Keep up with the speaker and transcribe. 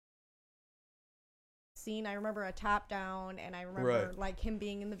scene. I remember a top down, and I remember like him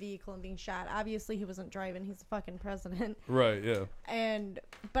being in the vehicle and being shot. Obviously, he wasn't driving; he's the fucking president. Right. Yeah.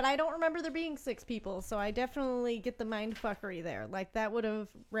 But I don't remember there being 6 people, so I definitely get the mind fuckery there. Like that would have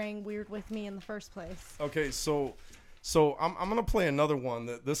rang weird with me in the first place. Okay, so I'm gonna play another one.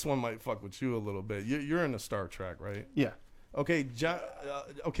 This one might fuck with you a little bit. You're into Star Trek, right? Yeah. Okay.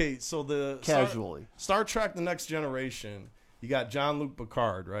 Okay. So the Casually. Star Trek: The Next Generation. You got Jean-Luc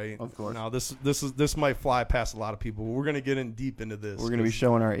Picard, right? Of course. Now this might fly past a lot of people. But we're gonna get in deep into this. We're gonna be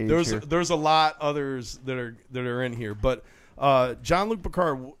showing our age here. There's a lot others that are in here, but Jean-Luc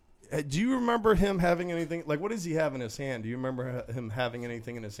Picard. Do you remember him having anything? Like, what does he have in his hand? Do you remember him having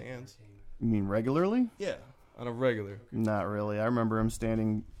anything in his hands? You mean regularly? Yeah, on a regular. Not really. I remember him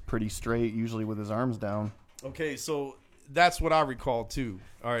standing pretty straight, usually with his arms down. Okay, so that's what I recall too.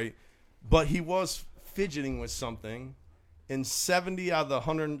 All right, but he was fidgeting with something. In 70 out of the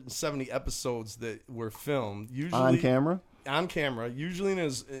 170 episodes that were filmed, usually on camera, usually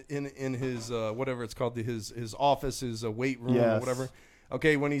in his whatever it's called, his office, his weight room or whatever.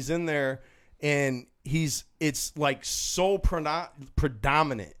 Okay, when he's in there and it's like so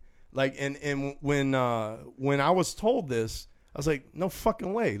predominant. Like and when I was told this, I was like, no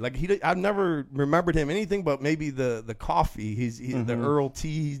fucking way. Like I've never remembered him anything but maybe the coffee. The Earl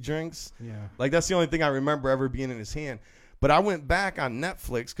tea he drinks. Yeah, like that's the only thing I remember ever being in his hand. But I went back on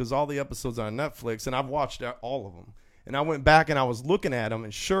Netflix because all the episodes are on Netflix, and I've watched all of them. And I went back and I was looking at him,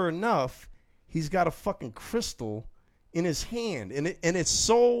 and sure enough, he's got a fucking crystal in his hand, and it's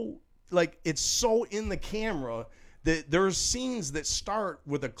so in the camera that there's scenes that start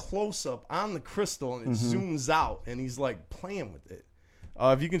with a close up on the crystal, and it zooms out, and he's like playing with it.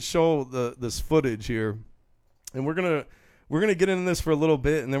 If you can show this footage here, and we're gonna get into this for a little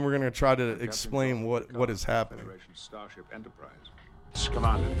bit, and then we're gonna try to explain what is happening. Starship Enterprise.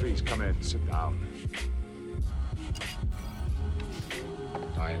 Commander, please come in. Sit down.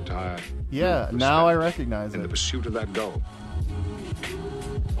 My entire now I recognize in it. the pursuit of that goal.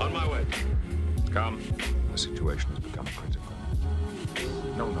 On my way. Come. The situation has become critical.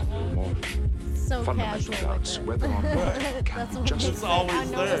 No more. So fundamental casual doubts with it. whether or not it can That's be what just makes It's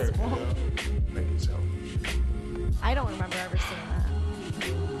always there. make it so. I don't remember ever seeing that.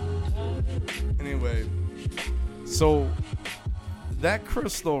 Anyway, so that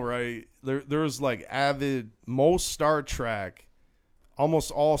crystal, right? There's like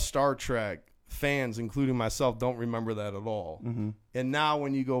almost all Star Trek fans, including myself, don't remember that at all. And now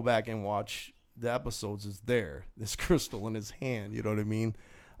when you go back and watch the episodes, it's there. This crystal in his hand, you know what I mean?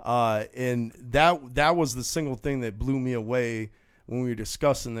 And that was the single thing that blew me away when we were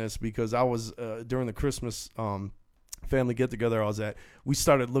discussing this, because I was during the Christmas family get together I was at, we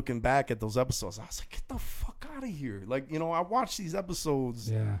started looking back at those episodes. I was like, get the fuck out of here. Like, you know, I watch these episodes,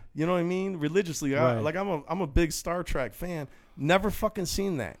 you know what I mean, religiously. Right. I'm a big Star Trek fan. Never fucking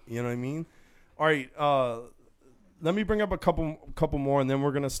seen that. You know what I mean? All right, let me bring up a couple more, and then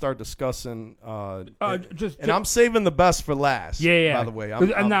we're gonna start discussing. I'm saving the best for last. Yeah. By the way,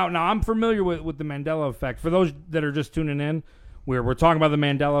 now I'm familiar with the Mandela effect. For those that are just tuning in, we're talking about the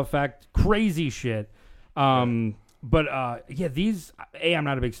Mandela effect, crazy shit. But these. I'm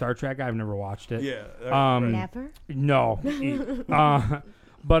not a big Star Trek guy. I've never watched it. Yeah. Never. No.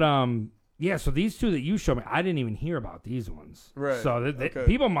 So these two that you showed me, I didn't even hear about these ones. Right. So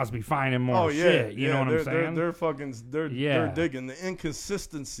people must be finding more shit. You know what I'm saying? They're digging the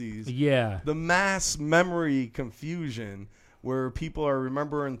inconsistencies. Yeah. The mass memory confusion where people are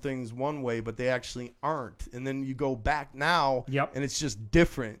remembering things one way, but they actually aren't. And then you go back now, and it's just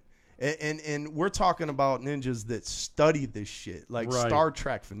different. And we're talking about ninjas that study this shit, like Star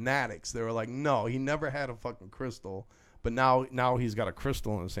Trek fanatics. They were like, no, he never had a fucking crystal, but now he's got a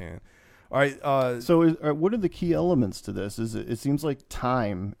crystal in his hand. All right. So what are the key elements to this? It seems like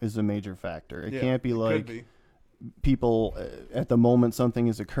time is a major factor. It can't be like people at the moment something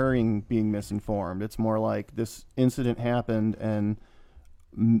is occurring being misinformed. It's more like this incident happened and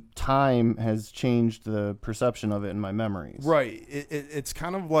time has changed the perception of it in my memories. Right. It's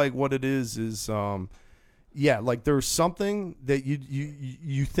kind of like what it is like there's something that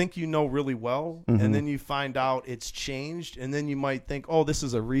you think you know really well, and then you find out it's changed, and then you might think, oh, this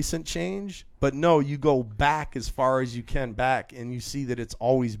is a recent change, but no, you go back as far as you can back, and you see that it's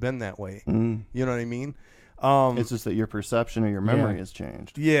always been that way. You know what I mean? It's just that your perception or your memory has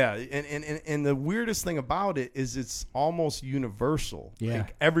changed. Yeah, and the weirdest thing about it is it's almost universal. Yeah.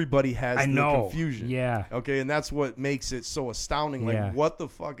 Like everybody has the confusion. Yeah. Okay, and that's what makes it so astounding. Like, what the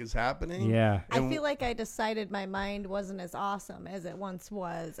fuck is happening? Yeah. I feel like I decided my mind wasn't as awesome as it once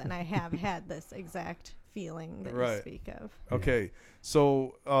was, and I have had this exact feeling that you speak of. Okay,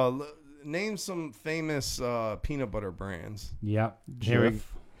 so name some famous peanut butter brands. Yep. Jif.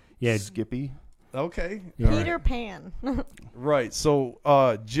 Yeah. Skippy. Okay. Yeah. Peter Pan. Right. So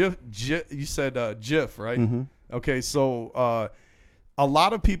Jif, you said Jif, right? Mm-hmm. Okay. So a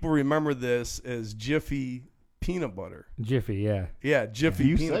lot of people remember this as Jiffy peanut butter. Jiffy, yeah. Yeah, Jiffy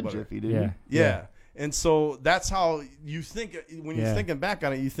You peanut said butter. Jiffy, didn't Yeah. you? Yeah. And so that's how you think when you're Yeah. thinking back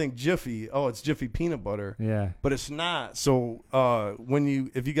on it. You think Jiffy, oh, it's Jiffy peanut butter, Yeah. but it's not. So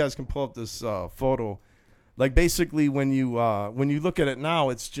if you guys can pull up this photo, like basically when you look at it now,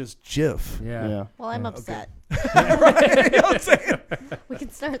 it's just Jif. Yeah. Well, I'm upset. Right? You know what I'm saying? We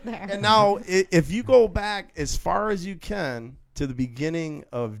can start there. And now, if you go back as far as you can to the beginning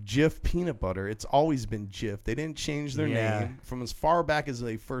of Jif peanut butter, it's always been Jif. They didn't change their name from as far back as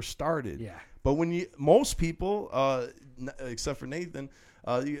they first started. Yeah. But most people, except for Nathan,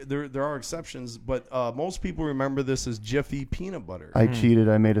 there are exceptions, but most people remember this as Jiffy peanut butter. I cheated.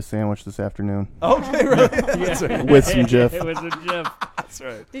 I made a sandwich this afternoon. Okay, really? That's right. With some Jif. It was a Jif. That's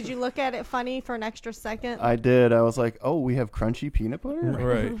right. Did you look at it funny for an extra second? I did. I was like, oh, we have crunchy peanut butter?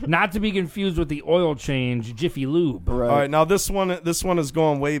 Right. Not to be confused with the oil change Jiffy Lube. Right. All right, now this one is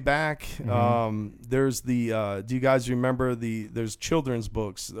going way back. There's the do you guys remember there's children's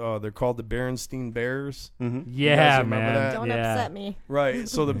books. They're called the Berenstain Bears. Mm-hmm. Yeah, remember man. that? Don't Yeah. upset me. Right.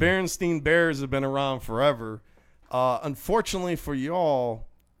 So the Berenstain Bears have been around forever. Unfortunately for y'all,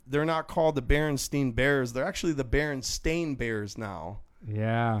 they're not called the Berenstain Bears. They're actually the Berenstain Bears now.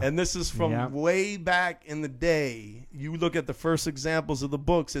 Yeah. And this is from way back in the day. You look at the first examples of the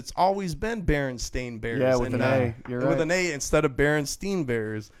books, it's always been Berenstain Bears. Yeah, with an A. You're right. With an A instead of Berenstain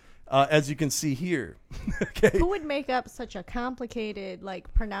Bears, as you can see here. Okay. Who would make up such a complicated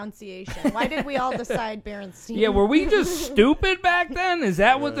pronunciation? Why did we all decide Berenstain? Yeah, were we just stupid back then? Is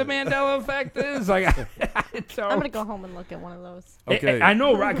that what the Mandela effect is? Like, I'm gonna go home and look at one of those. Okay. I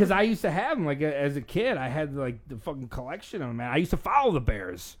know, right? Because I used to have them. Like as a kid, I had the fucking collection of them. Man, I used to follow the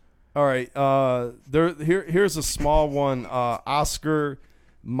Bears. All right. Here's a small one. Oscar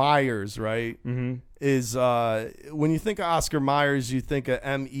Myers, right? Mm-hmm. Is when you think of Oscar Myers, you think of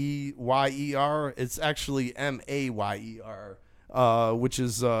Meyer. It's actually Mayer, which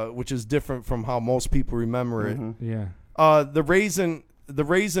is different from how most people remember it. Yeah. The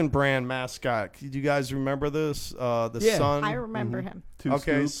Raisin Bran mascot. Do you guys remember this? The sun. I remember him. Two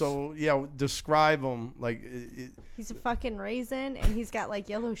Okay, scoops. so describe him like. He's a fucking raisin, and he's got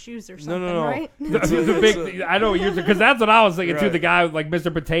yellow shoes or something, no. right? The big, I know because that's what I was thinking too. Right. The guy with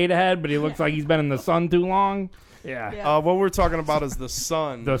Mr. Potato Head, but he looks like he's been in the sun too long. Yeah. Yeah. What we're talking about is the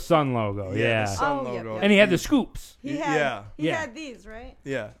sun. The sun logo. Yeah. the sun Oh, yep, logo. yep. And he had the scoops. He had Yeah. had these, right?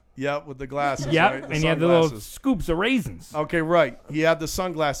 Yeah, with the glasses. Yep. right? And he had the little sunglasses. scoops of raisins. Okay, right. He had the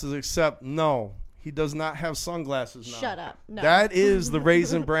sunglasses, except no, he does not have sunglasses now. Shut up. No. That is the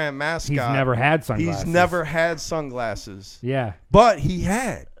Raisin Bran mascot. He's never had sunglasses. He's never had sunglasses. Yeah. But he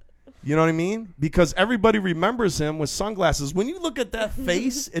had. You know what I mean? Because everybody remembers him with sunglasses. When you look at that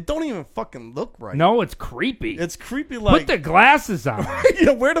face, it don't even fucking look right. No, it's creepy. It's creepy like... Put the glasses on.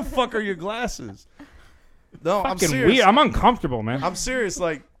 Yeah, where the fuck are your glasses? No, I'm Fucking serious. weird. I'm uncomfortable, man. I'm serious.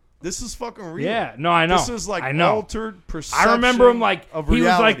 Like, this is fucking real. Yeah, no, I know. This is like I know. altered perception. I remember him of he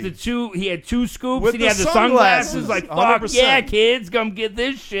was like reality. he had two scoops With and he the had the sunglasses. sunglasses, Like, fuck 100%. yeah, kids, come get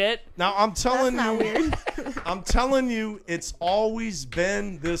this shit. Now I'm telling That's not you, weird. I'm telling you, it's always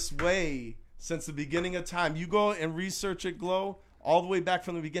been this way since the beginning of time. You go and research it, Glow, all the way back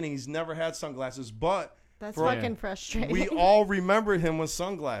from the beginning. He's never had sunglasses, but That's for- fucking frustrating. we all remember him with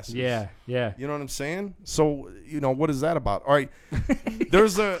sunglasses. Yeah, yeah. You know what I'm saying? So, what is that about? All right.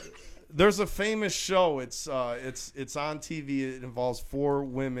 There's a famous show. It's on TV. It involves 4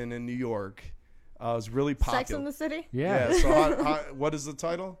 women in New York. It's really popular. Sex in the City? Yeah. So what is the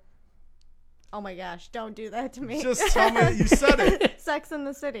title? Oh my gosh, don't do that to me. Just tell me. You said it. Sex in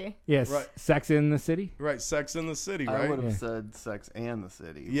the City. Yes. Right. Sex in the City. Right. Sex in the City, I right? would have said Sex and the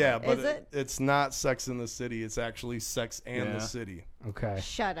City. Yeah, but Is it? it's not Sex in the City. It's actually Sex and Yeah. the City. Okay.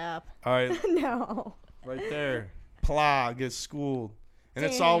 Shut up. All right. No. Right there. Pla gets schooled. And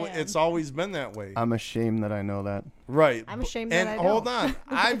it's Damn. always been that way. I'm ashamed that I know that. Right. I'm ashamed and that I hold don't. on.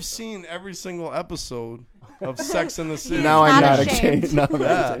 I've seen every single episode of Sex in the City. Now I'm not not ashamed. ashamed. Now I'm not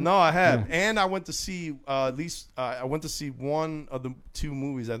Yeah, ashamed. no, I have, and I went to see at least I went to see one of the 2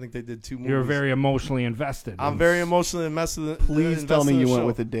 movies. I think they did 2 movies. You're very emotionally invested. I'm very emotionally invested. Please tell me you went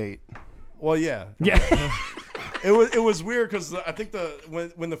with a date. Well, yeah, Yeah. it was weird because I think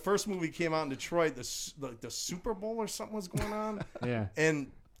when the first movie came out in Detroit, the Super Bowl or something was going on, Yeah. and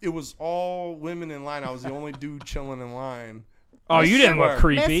it was all women in line. I was the only dude chilling in line. Oh, you didn't look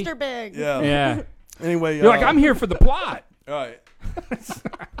creepy. Mr. Big. Yeah. Yeah. Anyway, You're like, I'm here for the plot. All right.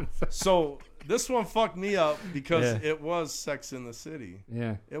 So this one fucked me up because it was Sex in the City.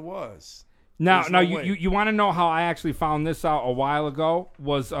 Yeah. It was. Now you want to know how I actually found this out a while ago?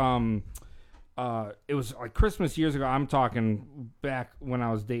 Was it was like Christmas years ago. I'm talking back when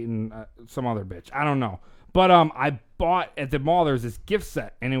I was dating some other bitch. I don't know. But I bought at the mall, there's this gift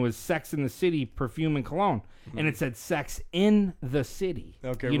set, and it was Sex in the City perfume and cologne. And it said Sex in the City.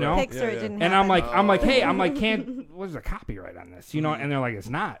 Okay, you know? Picture it didn't and happen. I'm like, hey, what's the copyright on this? You know, and they're like, it's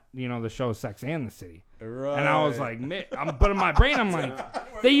not. You know, the show is Sex and the City. Right. And I was like, but in my brain, I'm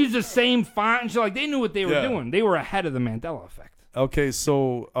like, they use the same font and shit. Like, they knew what they were doing. They were ahead of the Mandela effect. Okay,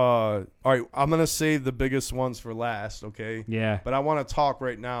 so, all right, I'm going to save the biggest ones for last, okay? Yeah. But I want to talk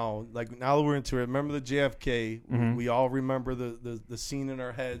right now. Like, now that we're into it, remember the JFK? We all remember the scene in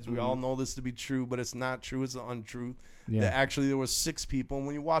our heads. We all know this to be true, but it's not true. It's an untruth. Yeah. That actually there was 6 people, and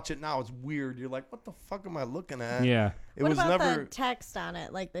when you watch it now, it's weird. You're like, what the fuck am I looking at? Yeah. What about the text on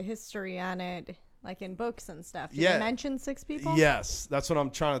it, like the history on it? Like in books and stuff. Did you mention 6 people? Yes, that's what I'm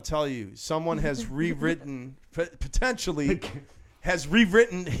trying to tell you. Someone has rewritten, potentially, has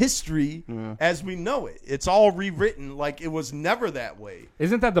rewritten history as we know it. It's all rewritten like it was never that way.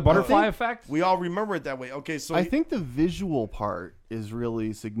 Isn't that the butterfly effect? We all remember it that way. Okay, so I think the visual part is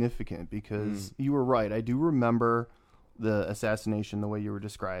really significant because you were right. I do remember the assassination the way you were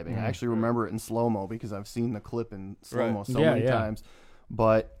describing. I actually remember it in slow-mo because I've seen the clip in slow-mo so many times.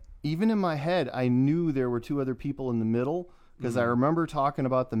 But even in my head, I knew there were 2 other people in the middle because I remember talking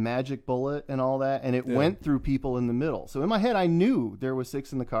about the magic bullet and all that, and it went through people in the middle. So in my head, I knew there was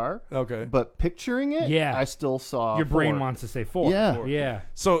 6 in the car. Okay. But picturing it, I still saw your 4. brain wants to say 4. Yeah.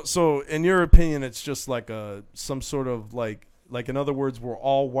 So in your opinion, it's just like some sort of like in other words, we're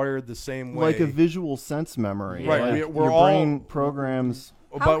all wired the same way. Like a visual sense memory. Right. Like we're your all brain programs.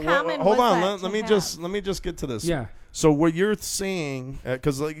 How common hold was on. that Let me just get to this. Yeah. So what you're saying,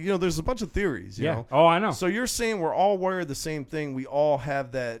 because there's a bunch of theories. You know? Oh, I know. So you're saying we're all wired the same thing. We all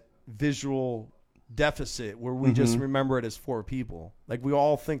have that visual deficit where we just remember it as 4 people. Like we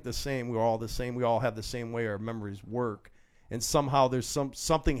all think the same. We're all the same. We all have the same way our memories work. And somehow there's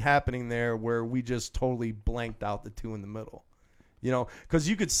something happening there where we just totally blanked out the 2 in the middle. You know, because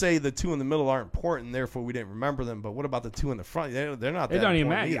you could say the 2 in the middle aren't important, therefore we didn't remember them. But what about the 2 in the front? They're not. It don't even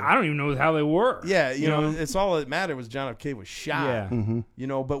matter. I don't even know how they were. Yeah, you know, it's all that mattered was John F. K. was shot. Yeah. You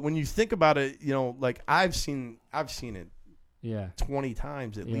know, but when you think about it, you know, like I've seen it. 20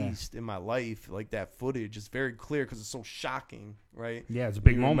 times at least in my life. Like that footage is very clear because it's so shocking, right? Yeah, it's a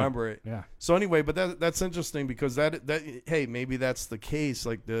big moment. Remember it. Yeah. So anyway, but that's interesting because that hey, maybe that's the case.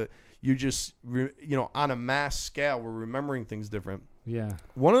 Like you just on a mass scale, we're remembering things different. Yeah.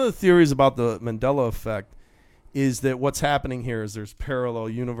 One of the theories about the Mandela effect is that what's happening here is there's parallel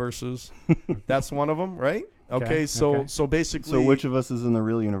universes. That's one of them, right? Okay, so basically, so which of us is in the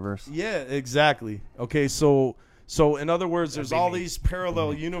real universe? Yeah, exactly. Okay, so in other words, there's all these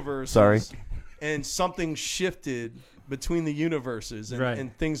parallel universes. Sorry. And something shifted between the universes,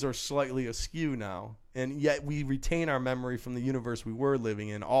 and things are slightly askew now. And yet we retain our memory from the universe we were living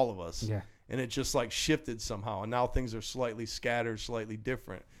in, all of us. Yeah. And it just like shifted somehow, and now things are slightly scattered, slightly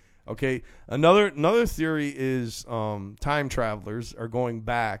different. Okay. Another theory is time travelers are going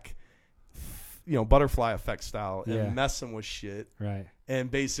back, butterfly effect style, and messing with shit. Right. And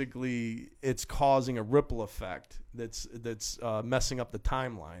basically, it's causing a ripple effect that's messing up the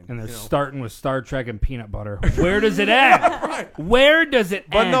timeline. And they're starting with Star Trek and peanut butter. Where does it end? Right. Where does it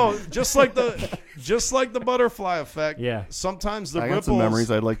end? But no, just like the butterfly effect. Yeah. Sometimes the I ripples. got some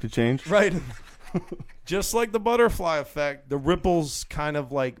memories I'd like to change. Right. Just like the butterfly effect, the ripples kind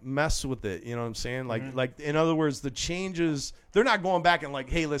of like mess with it. You know what I'm saying? Like in other words, the changes. They're not going back and like,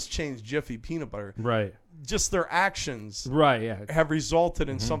 hey, let's change Jiffy peanut butter. Right. Just their actions have resulted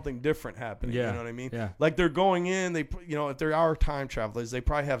in something different happening. Yeah. You know what I mean? Yeah. Like they're going in, if there are time travelers, they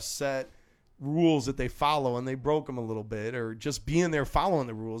probably have set rules that they follow and they broke them a little bit, or just being there following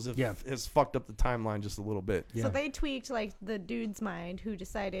the rules has fucked up the timeline just a little bit. So they tweaked like the dude's mind who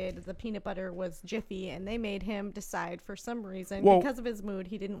decided the peanut butter was Jiffy, and they made him decide for some reason because of his mood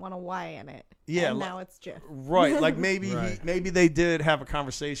he didn't want a Y in it. Yeah. And now it's Jiff. Right. Like maybe maybe they did have a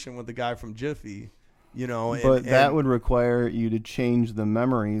conversation with the guy from Jiffy. But that would require you to change the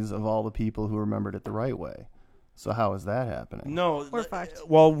memories of all the people who remembered it the right way. So how is that happening? No. We're fucked.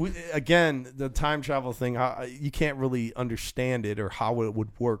 Well, again, the time travel thing, you can't really understand it or how it would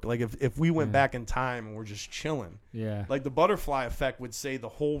work. Like if we went back in time and we're just chilling. Yeah. Like the butterfly effect would say the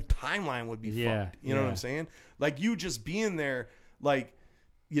whole timeline would be fucked. You know what I'm saying? Like you just being there, like,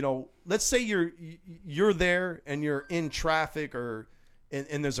 let's say you're there and you're in traffic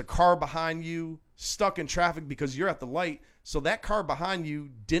and there's a car behind you stuck in traffic because you're at the light. So that car behind you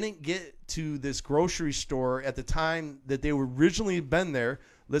didn't get to this grocery store at the time that they were originally been there.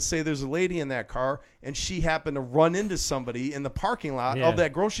 Let's say there's a lady in that car and she happened to run into somebody in the parking lot of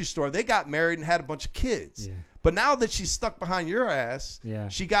that grocery store. They got married and had a bunch of kids. Yeah. But now that she's stuck behind your ass,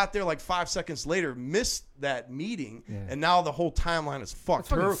 she got there like 5 seconds later, missed that meeting, and now the whole timeline is fucked.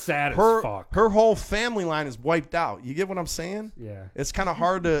 Sad as fuck. Her whole family line is wiped out. You get what I'm saying? Yeah. It's kind of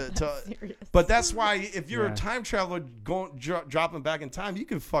hard to but that's why if you're a time traveler dropping back in time, you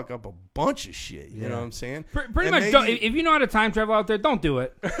can fuck up a bunch of shit. You know what I'm saying? Pretty much. If you know how to time travel out there, don't do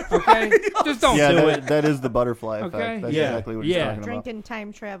it. Okay? Just don't do it. That is the butterfly effect. Okay? That's exactly what he's talking about. Drinking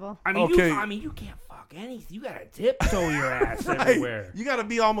time travel. I mean, you can't fuck anything. You gotta tiptoe your ass everywhere. You gotta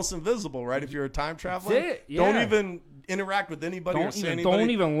be almost invisible, right? If you're a time traveler, that's it. Yeah. Don't even interact with anybody or say anything. Don't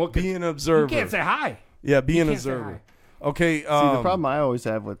even look. Be an observer. You can't say hi. Yeah, be an observer. Okay. See, the problem I always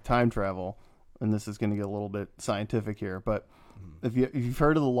have with time travel, and this is going to get a little bit scientific here, but if you've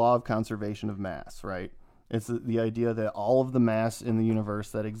heard of the law of conservation of mass, right? It's the idea that all of the mass in the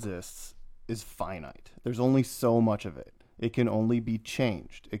universe that exists is finite. There's only so much of it. It can only be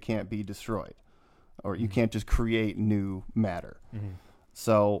changed. It can't be destroyed. Or you can't just create new matter.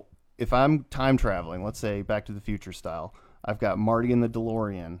 So if I'm time traveling, let's say Back to the Future style, I've got Marty and the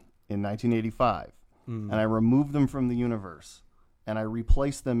DeLorean in 1985, and I remove them from the universe, and I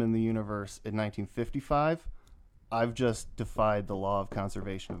replace them in the universe in 1955, I've just defied the law of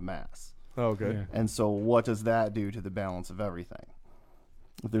conservation of mass. Okay. Yeah. And so what does that do to the balance of everything?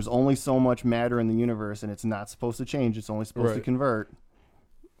 If there's only so much matter in the universe and it's not supposed to change, it's only supposed to convert.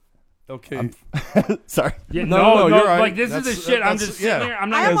 Okay. Sorry. Yeah, no, you're right. Like, this is the shit. I'm just sitting there. I'm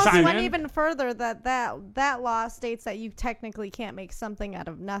not I almost chime went in. even further that law states that you technically can't make something out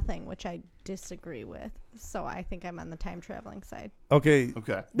of nothing, which I disagree with. So I think I'm on the time traveling side. Okay.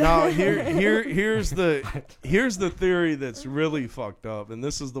 Now here's the theory that's really fucked up, and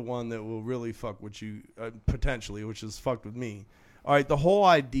this is the one that will really fuck with you potentially, which is fucked with me. All right, the whole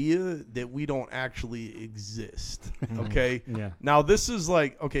idea that we don't actually exist, okay? Yeah. Now, this is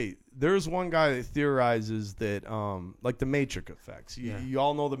like, okay, there's one guy that theorizes that, like the Matrix effects. You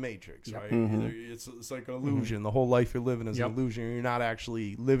all know the Matrix, right? It's like an illusion. The whole life you're living is an illusion. You're not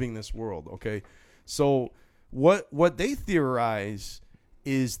actually living this world, okay? So what they theorize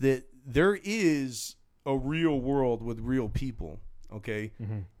is that there is a real world with real people, okay?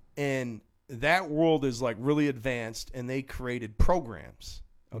 And that world is like really advanced, and they created programs,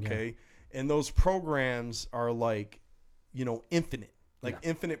 okay? And those programs are like, infinite,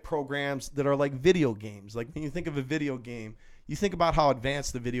 infinite programs that are like video games. Like when you think of a video game, you think about how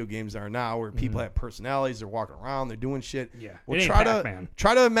advanced the video games are now, where people have personalities, they're walking around, they're doing shit. Yeah. Well, try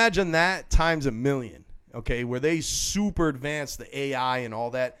to imagine that times a million, okay? Where they super advance the AI and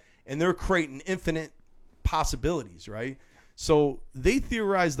all that, and they're creating infinite possibilities, right? So they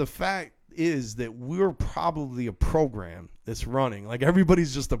theorize the fact is that we're probably a program that's running. Like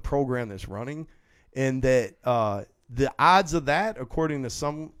everybody's just a program that's running, and that the odds of that, according to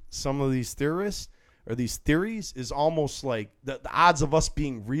some of these theorists or these theories, is almost like the odds of us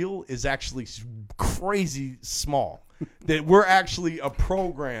being real is actually crazy small. That we're actually a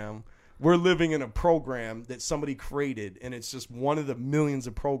program. We're living in a program that somebody created, and it's just one of the millions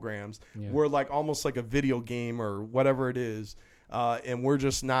of programs. We're like almost like a video game or whatever it is. And we're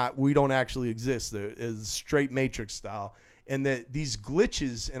just not, we don't actually exist. It's straight Matrix style. And that these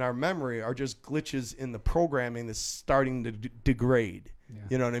glitches in our memory are just glitches in the programming that's starting to degrade.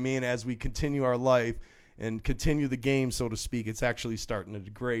 You know what I mean? As we continue our life and continue the game, so to speak, it's actually starting to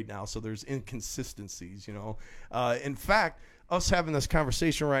degrade now. So there's inconsistencies, In fact, us having this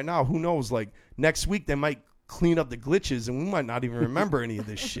conversation right now, who knows, like next week they might clean up the glitches and we might not even remember any of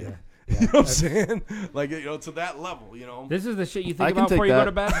this shit. You know what I'm saying? Like, to that level, This is the shit you think about before you go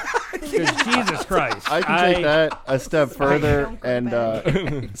to bed? Jesus Christ. I can take that a step further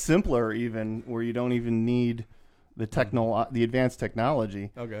and simpler even, where you don't even need the advanced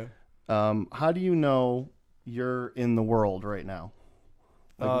technology. Okay. How do you know you're in the world right now?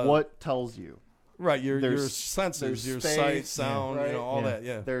 Like, what tells you? Right, your senses, your sight, sound, all that,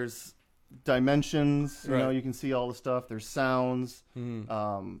 yeah. There's dimensions, you can see all the stuff. There's sounds,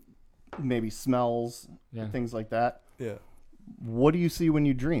 maybe smells, things like that. Yeah. What do you see when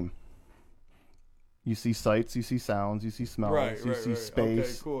you dream? You see sights, you see sounds, you see smells, you see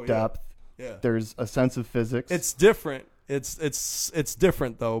space, depth. Yeah. There's a sense of physics. It's different. It's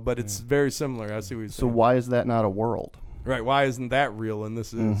different though, but it's very similar. I see what you're saying. So why is that not a world? Right, why isn't that real? And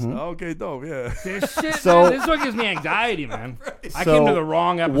this is okay, dope, yeah. This shit, man, this is what gives me anxiety, man. I came to the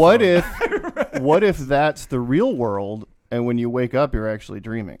wrong episode. What if that's the real world, and when you wake up, you're actually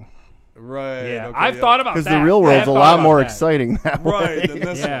dreaming? Right. Yeah, okay, I've thought about that. Because the real world's a lot more exciting that way. Right than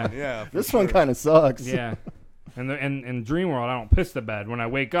this one. Yeah. This one kind of sucks. Yeah. And in Dream World, I don't piss the bed. When I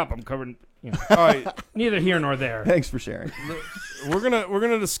wake up, I'm covered. You know, all right. Neither here nor there. Thanks for sharing. We're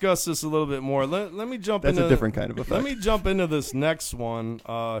gonna discuss this a little bit more. Let me jump. That's a different kind of effect. Let me jump into this next one.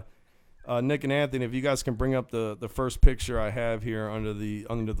 Nick and Anthony, if you guys can bring up the first picture I have here under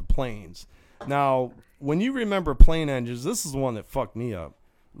the planes. Now, when you remember plane engines, this is the one that fucked me up.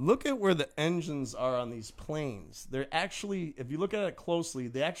 Look at where the engines are on these planes. They're actually, if you look at it closely,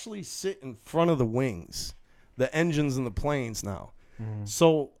 they actually sit in front of the wings. The engines in the planes now. Mm-hmm.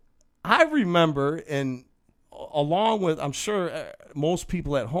 So I remember, and along with, I'm sure most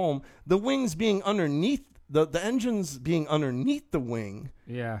people at home, the wings being underneath, the engines being underneath the wing.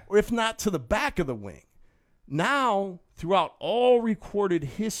 Yeah. Or if not to the back of the wing. Now, throughout all recorded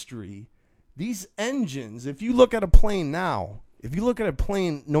history, these engines, if you look at a plane now, if you look at a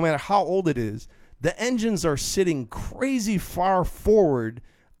plane, no matter how old it is, the engines are sitting crazy far forward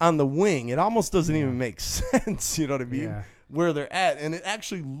on the wing. It almost doesn't even make sense, you know what I mean? Yeah. Where they're at. And it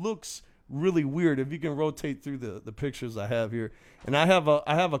actually looks really weird if you can rotate through the pictures I have here. And I have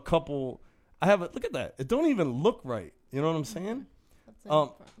a couple, look at that. It don't even look right. You know what I'm saying?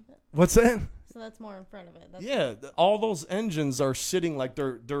 What's that? So that's more in front of it. That's all those engines are sitting like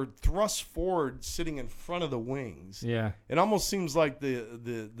they're thrust forward, sitting in front of the wings. Yeah. It almost seems like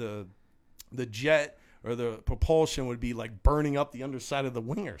the jet or the propulsion would be like burning up the underside of the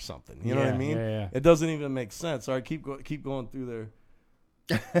wing or something. You know what I mean? Yeah. It doesn't even make sense. All right, keep going through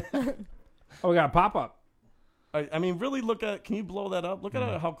there. Oh, we got a pop up. I mean, really look at. Can you blow that up? Look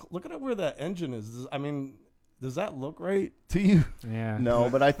at look at where that engine is. I mean, does that look right to you? Yeah. No,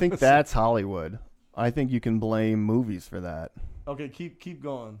 but I think that's Hollywood. I think you can blame movies for that. Okay, keep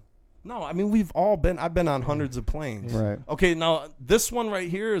going. No, I mean I've been on hundreds of planes. Right. Okay, now this one right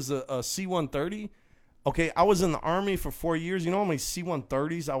here is a C-130. Okay, I was in the Army for 4 years. You know how many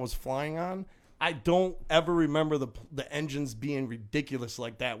C-130s I was flying on? I don't ever remember the engines being ridiculous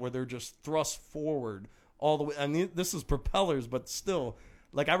like that, where they're just thrust forward all the way. I mean, this is propellers, but still,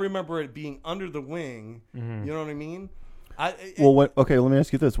 like I remember it being under the wing. Mm-hmm. You know what I mean? Okay, let me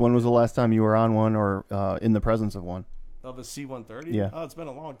ask you this. When was the last time you were on one or in the presence of one? Of a C-130? Yeah. Oh, it's been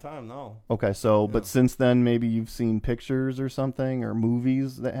a long time now. Okay, so, but since then, maybe you've seen pictures or something or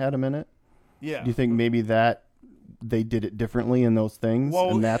movies that had them in it? Yeah. Do you think maybe that they did it differently in those things,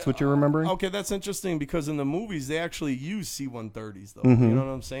 and that's what you're remembering? Okay, that's interesting because in the movies they actually use C-130s though. Mm-hmm. You know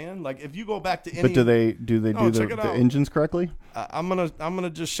what I'm saying? Like if you go back to any, but do they do the engines correctly? I'm gonna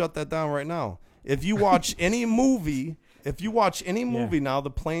just shut that down right now. If you watch any movie. Now,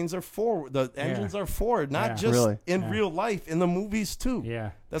 the planes are forward. The engines are forward, not just in real life, in the movies too.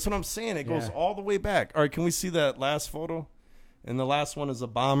 Yeah. That's what I'm saying. It goes all the way back. All right, can we see that last photo? And the last one is a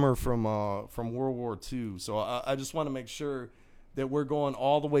bomber from World War II. So I just want to make sure that we're going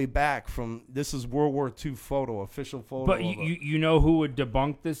all the way back from, this is World War II photo, official photo. But you know who would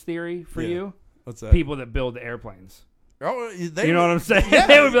debunk this theory for you? What's that? People that build airplanes. Oh, you know what I'm saying? Yeah.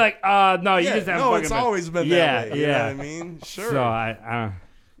 They would be like, no, you just have no, it's always been that way. You know what I mean? Sure. So I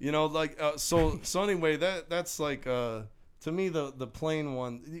you know, like, so anyway, that's like, to me, the plane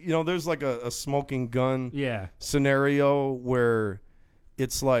one, you know, there's like a smoking gun scenario where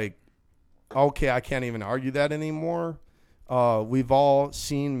it's like, okay, I can't even argue that anymore. We've all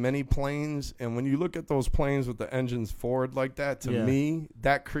seen many planes, and when you look at those planes with the engines forward like that, to me,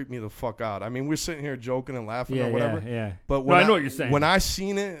 that creeped me the fuck out. I mean, we're sitting here joking and laughing or whatever. Yeah. But when I know what you're saying. When I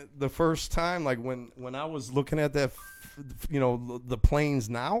seen it the first time, like when I was looking at that, you know, the planes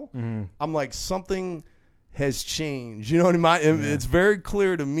now, I'm like, something has changed. You know what I mean? It's very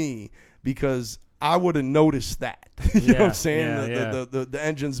clear to me because I would have noticed that. You know what I'm saying? The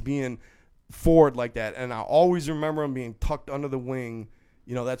engines being forward like that, and I always remember them being tucked under the wing.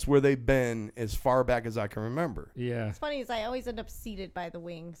 You know, that's where they've been as far back as I can remember. Yeah. It's funny is I always end up seated by the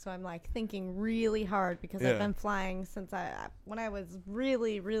wing, so I'm like thinking really hard because I've been flying since when I was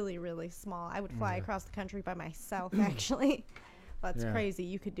really, really, really small. I would fly across the country by myself, actually. That's crazy.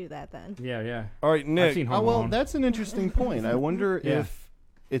 You could do that then. Yeah. All right, Nick. I've seen Home Alone. That's an interesting point. I wonder if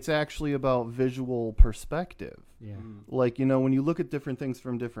it's actually about visual perspective. Yeah. Like, you know, when you look at different things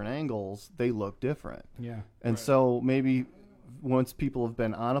from different angles, they look different. Yeah. And so maybe once people have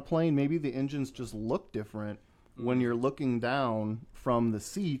been on a plane, maybe the engines just look different when you're looking down from the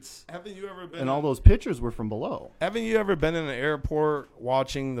seats. Haven't you ever been? And all those pictures were from below. Haven't you ever been in an airport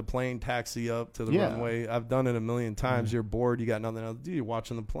watching the plane taxi up to the runway? I've done it a million times. You're bored. You got nothing else to do. You're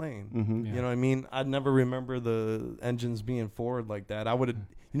watching the plane. Mm-hmm. You know what I mean? I'd never remember the engines being forward like that. I would have.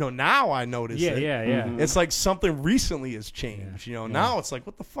 Now I notice it. Yeah. Mm-hmm. It's like something recently has changed. Now it's like,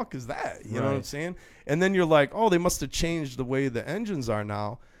 what the fuck is that? You know what I'm saying? And then you're like, oh, they must have changed the way the engines are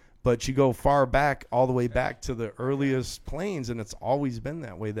now. But you go far back, all the way back to the earliest planes, and it's always been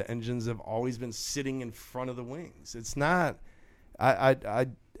that way. The engines have always been sitting in front of the wings. It's not,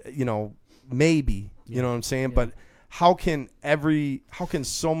 maybe, you know what I'm saying? But how can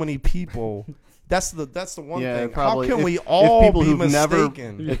so many people? That's the one thing. Probably. How can we all be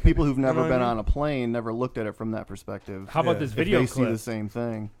mistaken? If people who've never been on a plane never looked at it from that perspective, how about this video they clip? See the same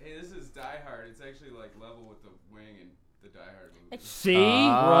thing. Hey, this is Die Hard. It's actually like level with the wing and the Die Hard movie. See,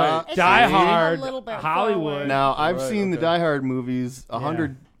 right? Die Hard, a little bit Hollywood. forward. Now I've seen the Die Hard movies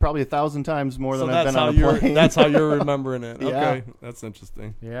 100, probably 1,000 times more than I've been on a plane. That's how you're remembering it. Yeah. Okay, that's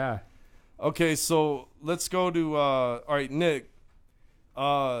interesting. Yeah. Okay, so let's go to all right, Nick.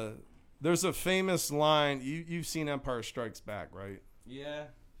 There's a famous line. You've seen Empire Strikes Back, right? Yeah.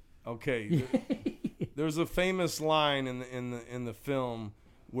 Okay. There's a famous line in the film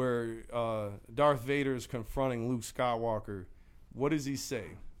where Darth Vader is confronting Luke Skywalker. What does he say?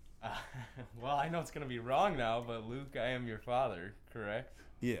 Well, I know it's gonna be wrong now, but Luke, I am your father, correct?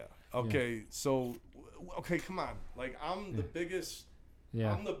 Yeah. Okay. So, come on. Like, I'm the biggest.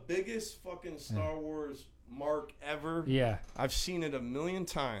 Yeah. I'm the biggest fucking Star Wars mark ever. Yeah. I've seen it a million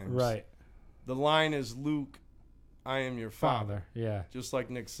times. Right. The line is, Luke, I am your father. Yeah. Just like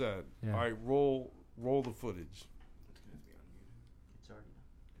Nick said. Yeah. All right, roll the footage.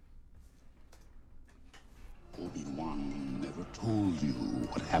 Obi-Wan never told you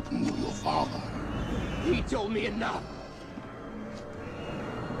what happened to your father. He told me enough.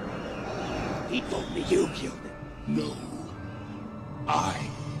 He told me you killed him. No. I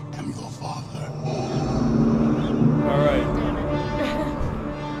am your father. All right.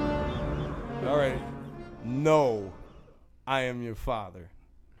 All right. No, I am your father.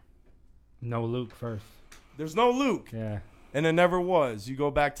 No Luke first. There's no Luke. Yeah. And it never was. You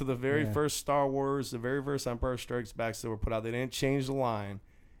go back to the very first Star Wars, the very first Empire Strikes Back that were put out. They didn't change the line.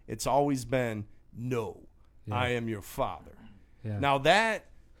 It's always been, no, I am your father. Yeah. Now that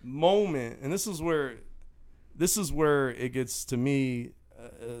moment, and this is where it gets to me,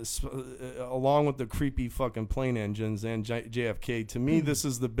 along with the creepy fucking plane engines and JFK, to me, this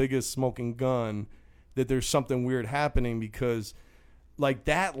is the biggest smoking gun that there's something weird happening, because like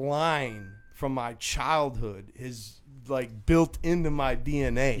that line from my childhood is like built into my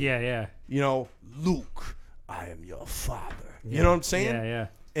DNA. Yeah. Luke, I am your father. You know what I'm saying? Yeah.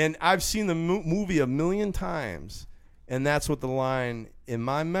 And I've seen the movie a million times, and that's what the line in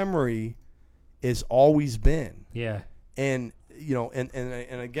my memory has always been. Yeah. And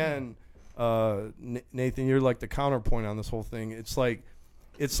and again, Nathan, you're like the counterpoint on this whole thing. It's like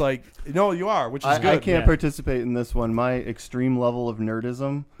no, you are, which is good. I can't participate in this one. My extreme level of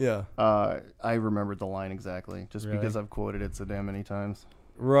nerdism. Yeah. I remembered the line exactly just because I've quoted it so damn many times.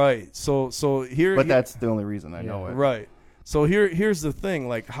 Right. So here. But that's the only reason I know it. Right. So here's the thing.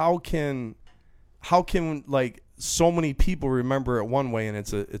 Like, how can like so many people remember it one way and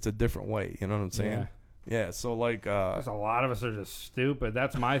it's a different way? You know what I'm saying? Yeah. So like, a lot of us are just stupid.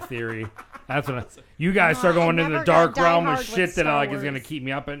 That's my theory. That's what you guys start going into the dark realm of shit that like is gonna keep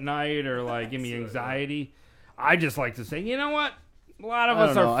me up at night or like give me anxiety. I just like to say, you know what? A lot of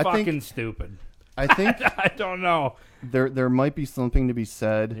us are fucking stupid. I think I don't know. There might be something to be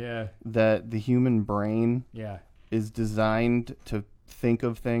said. Yeah. That the human brain. Yeah. Is designed to think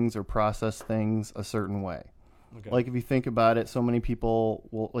of things or process things a certain way. Okay. Like if you think about it, so many people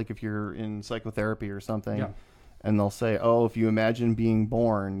will, like if you're in psychotherapy or something, and they'll say, oh, if you imagine being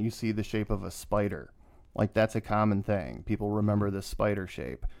born, you see the shape of a spider. Like that's a common thing. People remember the spider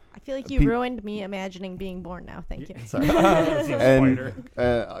shape. I feel like you ruined me imagining being born now. Thank you. Sorry.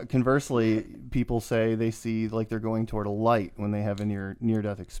 And conversely, people say they see like they're going toward a light when they have a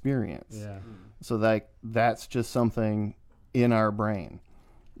near-death experience. Yeah. So that's just something in our brain.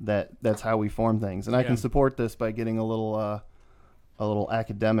 That's how we form things. And I can support this by getting a little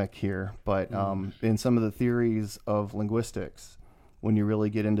academic here. But in some of the theories of linguistics, when you really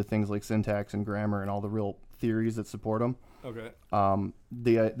get into things like syntax and grammar and all the real theories that support them,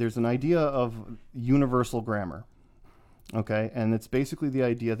 there's an idea of universal grammar. Okay, and it's basically the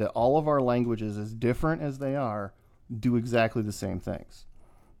idea that all of our languages, as different as they are, do exactly the same things.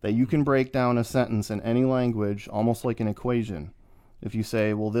 That you can break down a sentence in any language almost like an equation, If you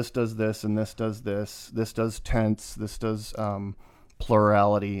say, well, this does this and this does this does tense, this does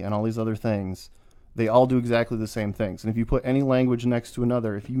plurality and all these other things, they all do exactly the same things. And if you put any language next to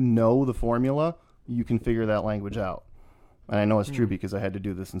another, if you know the formula, you can figure that language out. And I know it's true because I had to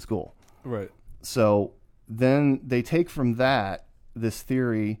do this in school. Right. So then they take from that this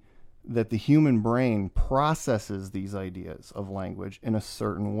theory that the human brain processes these ideas of language in a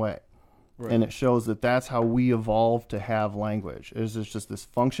certain way. Right. And it shows that that's how we evolved to have language. There's just this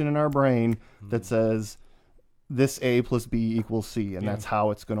function in our brain that says this A plus B equals C, and that's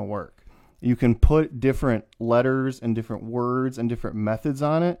how it's going to work. You can put different letters and different words and different methods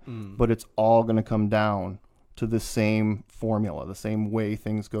on it, but it's all going to come down to the same formula, the same way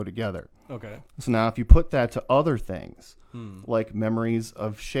things go together. Okay. So now if you put that to other things, like memories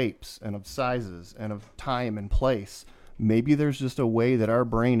of shapes and of sizes and of time and place, maybe there's just a way that our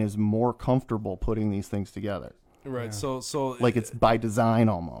brain is more comfortable putting these things together. Right. Yeah. So like it's by design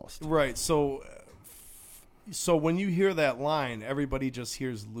almost. Right. So when you hear that line, everybody just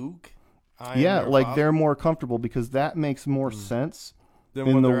hears Luke. Yeah, like father. They're more comfortable because that makes more sense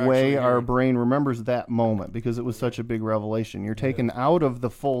than the way our brain remembers that moment, because it was such a big revelation. You're taken out of the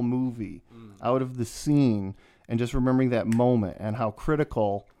full movie, out of the scene, and just remembering that moment and how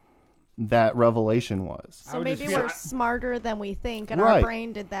critical that revelation was. So maybe we're smarter than we think, and our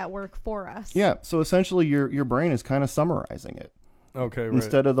brain did that work for us. Yeah, so essentially your brain is kind of summarizing it. Okay, right.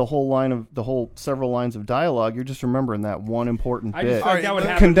 Instead of the whole several lines of dialogue, you're just remembering that one important bit.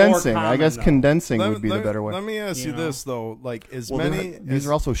 Condensing. I guess condensing would be the better way. Let me ask you this though, like these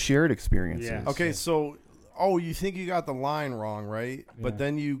are also shared experiences. Yeah. Okay, so you think you got the line wrong, right? Yeah. But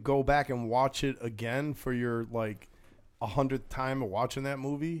then you go back and watch it again for your 100th time of watching that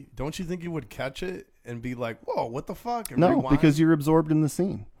movie. Don't you think you would catch it and be like, "Whoa, what the fuck?" And no, rewind? Because you're absorbed in the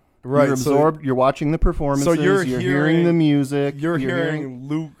scene. Right, you're absorbed. You're watching the performances. So you're hearing the music. You're hearing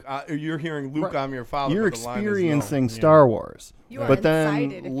Luke. You're hearing Luke. I'm your father. You're experiencing Star Wars. But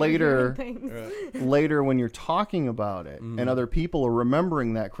then later, when you're talking about it, and other people are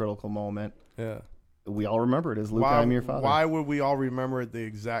remembering that critical moment, we all remember it as Luke. I'm your father. Why would we all remember it the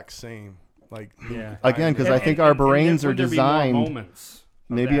exact same? Again, because I think our brains are designed.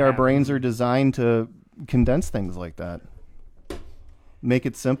 Maybe our brains are designed to condense things like that. Make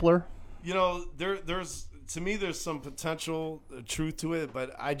it simpler. There's some potential truth to it,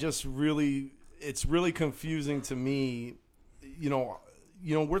 but it's really confusing to me.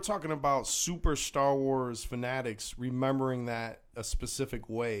 We're talking about super Star Wars fanatics remembering that a specific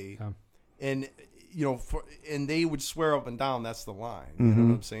way, and and they would swear up and down that's the line. You know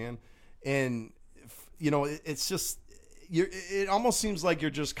what I'm saying? And it's just it almost seems like you're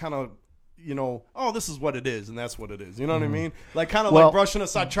just kind of. This is what it is, and that's what it is. You know what I mean? Like brushing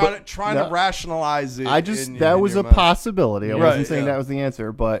aside, trying to rationalize it. That was a possibility. I wasn't saying that was the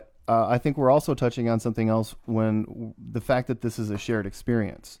answer, but I think we're also touching on something else when the fact that this is a shared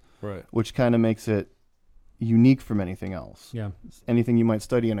experience, right? Which kind of makes it unique from anything else. Yeah, anything you might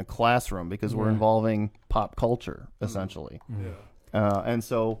study in a classroom, because we're involving pop culture essentially. And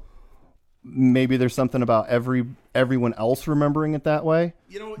so. Maybe there's something about everyone else remembering it that way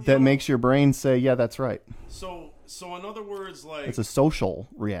that makes your brain say, "Yeah, that's right." So in other words, it's a social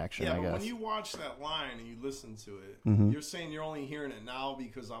reaction. Yeah, I guess. When you watch that line and you listen to it, you're saying you're only hearing it now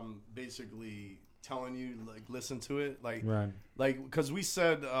because I'm basically telling you listen to it, because we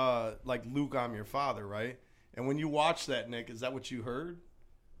said Luke, I'm your father, right? And when you watch that, Nick, is that what you heard?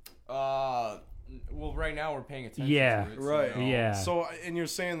 Well, right now we're paying attention. Yeah, to it, right. Yeah. So, and you're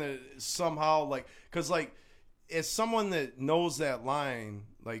saying that somehow, because as someone that knows that line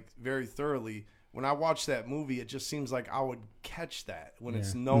very thoroughly, when I watch that movie, it just seems like I would catch that when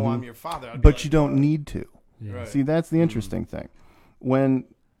it's "No, I'm your father." But you don't need to. Yeah. Right. See, that's the interesting thing. When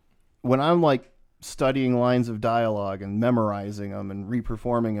I'm studying lines of dialogue and memorizing them and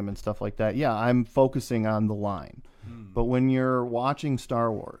reperforming them and stuff like that, I'm focusing on the line. But when you're watching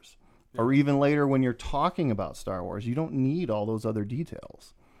Star Wars. Or even later when you're talking about Star Wars, you don't need all those other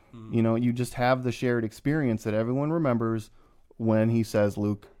details. You just have the shared experience that everyone remembers when he says,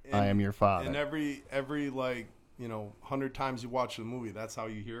 "Luke, I am your father." And every 100 times you watch the movie, that's how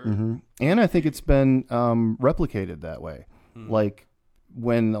you hear it. And I think it's been replicated that way.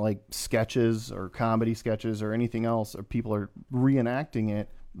 When sketches or comedy sketches or anything else, or people are reenacting it,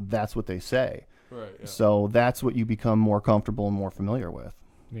 that's what they say. Right. Yeah. So that's what you become more comfortable and more familiar with.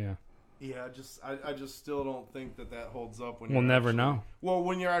 Yeah. Yeah, I just still don't think that holds up. We'll never know. Well,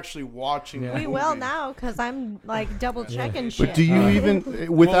 when you're actually watching, we will now because I'm double checking shit. But do you even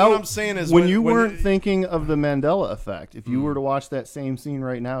without? What I'm saying is when you weren't thinking of the Mandela effect, if you were to watch that same scene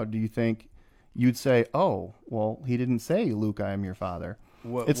right now, do you think you'd say, oh, well, he didn't say, Luke, I am your father.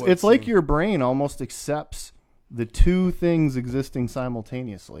 It's like your brain almost accepts the two things existing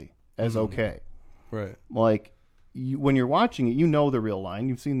simultaneously as okay. Right. Like, when you're watching it, you know the real line.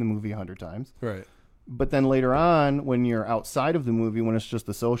 You've seen the movie 100 times. Right. But then later on, when you're outside of the movie, when it's just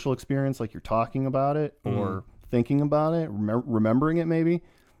a social experience, like you're talking about it or thinking about it, remembering it maybe,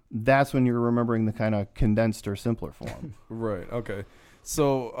 that's when you're remembering the kind of condensed or simpler form. Right. Okay.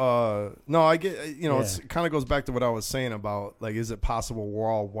 So, no, I get, it kind of goes back to what I was saying about, like, is it possible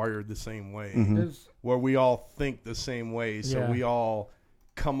we're all wired the same way? Where we all think the same way. So we all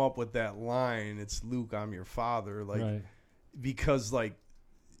come up with that line, it's Luke, I'm your father. Like, because, like,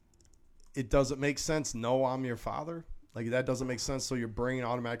 it doesn't make sense. No, I'm your father. Like, that doesn't make sense. So your brain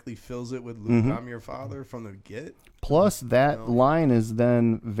automatically fills it with Luke, I'm your father from the get. Plus, that line is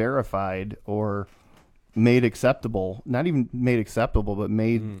then verified or made acceptable, not even made acceptable, but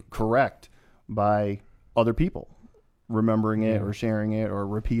made correct by other people, remembering it or sharing it or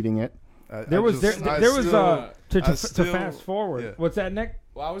repeating it. To fast forward. Yeah. What's that, Nick?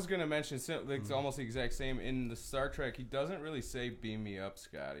 Well, I was going to mention, it's almost the exact same. In the Star Trek, he doesn't really say, beam me up,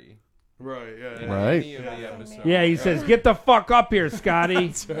 Scotty. Right, yeah. Right. Yeah, he says, get the fuck up here, Scotty.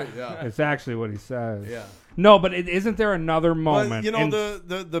 That's right, yeah. It's actually what he says. Yeah. No, but isn't there another moment?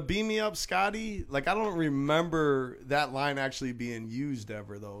 But, the beam me up, Scotty, like, I don't remember that line actually being used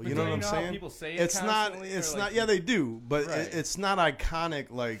ever, though. You know what I'm saying? People say it's not, yeah, they do, but it's not iconic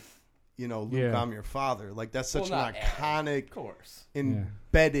like, Luke, I'm your father. Like, that's such an iconic,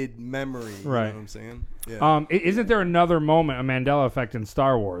 embedded memory. You know what I'm saying? Yeah. Isn't there another moment, a Mandela effect in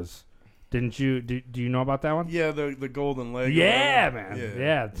Star Wars? Didn't you? Do you know about that one? Yeah, the golden leg. Yeah, man.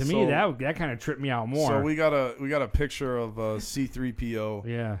 Yeah. To me, that kind of tripped me out more. So we got a picture of C-3PO.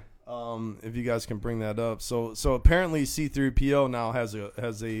 Yeah. If you guys can bring that up. So apparently C-3PO now has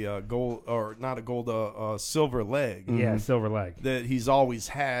a gold, or not a gold, silver leg. Yeah, silver leg that he's always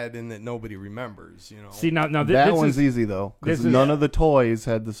had and that nobody remembers. See now that this one's easy though, because none of the toys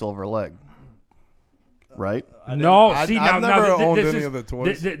had the silver leg. Right? I've never owned any of the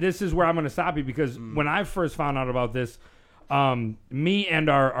toys. This is where I'm going to stop you, because when I first found out about this, me and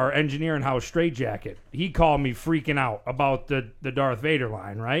our engineer in house, Straight Jacket, he called me freaking out about the Darth Vader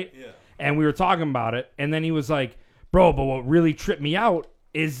line, right? Yeah. And we were talking about it, and then he was like, "Bro, but what really tripped me out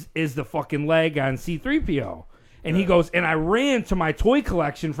is the fucking leg on C-3PO." And he goes, and I ran to my toy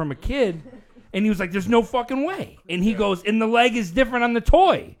collection from a kid. And he was like, "There's no fucking way." And he goes, "And the leg is different on the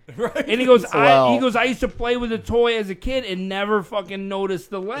toy." Right. And he goes, "I used to play with a toy as a kid and never fucking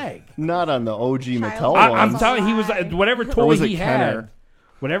noticed the leg." Not on the OG Mattel ones. I'm telling you, he was like, whatever toy he had.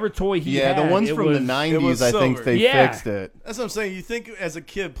 Whatever toy he had. Yeah, the ones from the 90s, I think they fixed it. That's what I'm saying. You think as a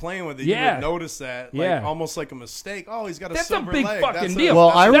kid playing with it, you would notice that. Like, almost like a mistake. Oh, he's got a silver leg. That's a big fucking deal. Well,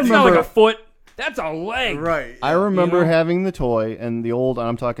 I remember, that's not like a foot. That's a leg. Right. I remember having the toy, and the old,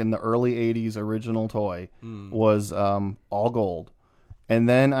 I'm talking the early 80s original toy, was all gold. And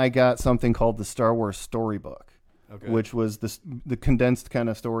then I got something called the Star Wars Storybook, which was the condensed kind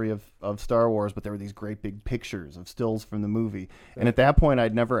of story of Star Wars, but there were these great big pictures of stills from the movie. And at that point,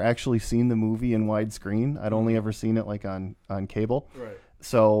 I'd never actually seen the movie in widescreen. I'd only ever seen it like on cable. Right.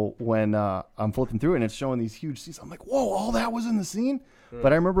 So when I'm flipping through it and it's showing these huge scenes, I'm like, whoa, all that was in the scene? Right.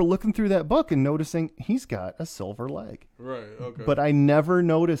 But I remember looking through that book and noticing he's got a silver leg. Right, okay. But I never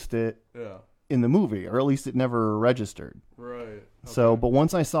noticed it in the movie, or at least it never registered. Right. Okay. So, but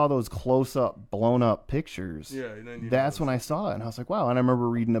once I saw those close-up, blown-up pictures, that's when I saw it. And I was like, wow. And I remember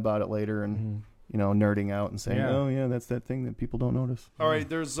reading about it later and, nerding out and saying, oh, yeah, that's that thing that people don't notice. All right,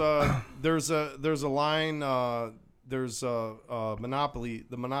 there's a line... There's Monopoly,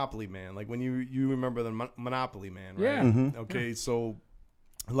 the Monopoly Man. Like when you remember the Monopoly Man, right? Yeah. Mm-hmm. Okay, so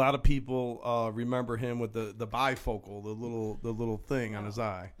a lot of people remember him with the bifocal, the little thing on his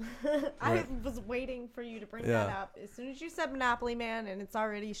eye. I was waiting for you to bring that up. As soon as you said Monopoly Man, and it's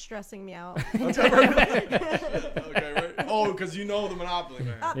already stressing me out. Okay, right. Oh, because you know the Monopoly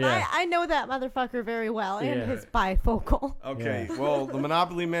Man. I know that motherfucker very well, and his bifocal. Okay, well, the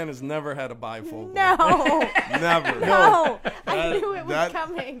Monopoly Man has never had a bifocal. No. Never. No. I knew it was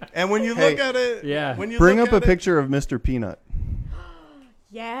coming. And when you look at it, when you bring up a picture of Mr. Peanut.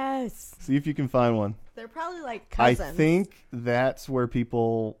 Yes. See if you can find one. They're probably like cousins. I think that's where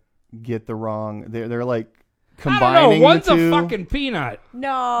people get the wrong. They're like combining I don't know. One's the two. A fucking peanut.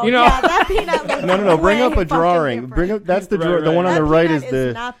 No. that peanut looks No. Bring up a drawing. Bring up. That's the the one on the right is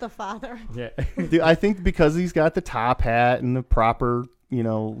the. Not the father. Yeah. I think because he's got the top hat and the proper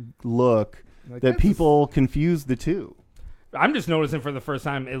look, like that people confuse the two. I'm just noticing for the first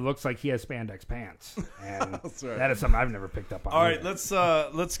time it looks like he has spandex pants, and right. that is something I've never picked up on. All right, let's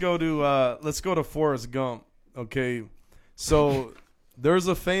go to Forrest Gump. Okay, so there's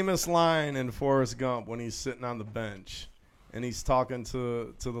a famous line in Forrest Gump when he's sitting on the bench, and he's talking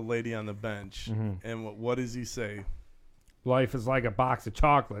to the lady on the bench, and what does he say? Life is like a box of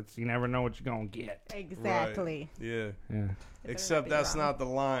chocolates. You never know what you're gonna get. Exactly. Right. Yeah. Except that's not the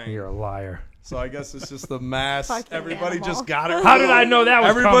line. You're a liar. So I guess it's just the mass. Everybody animal. just got it wrong. How did I know that was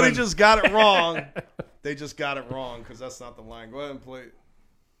Everybody coming? just got it wrong. They just got it wrong because that's not the line. Go ahead and play it.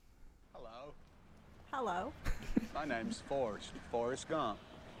 Hello. Hello. My name's Forrest Gump.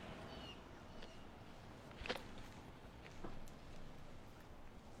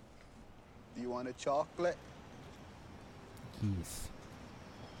 Do you want a chocolate? Yes.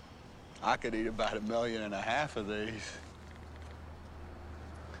 I could eat about 1.5 million of these.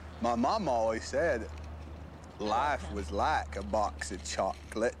 My mom always said life was like a box of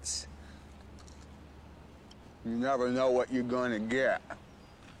chocolates. You never know what you're gonna get.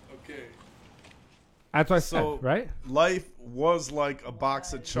 Okay. That's what I So said, right? life was like a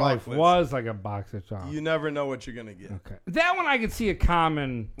box of chocolates. Life was like a box of chocolates. You never know what you're gonna get. Okay. That one I could see a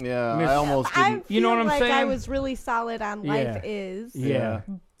common. Yeah, I almost I didn't. feel You know what I'm like saying? I was really solid on life Yeah. is. Yeah.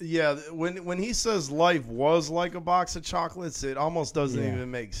 Yeah, when he says life was like a box of chocolates, it almost doesn't Yeah.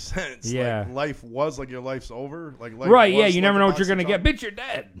 even make sense. Yeah. Like life was like your life's over. Like life Right, yeah, was you like never a know what box you're of going to get. chocolates. Bitch, you're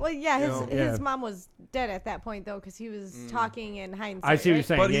dead. Well, yeah, his Yeah. mom was dead at that point though, because he was talking in hindsight. I see what you're right?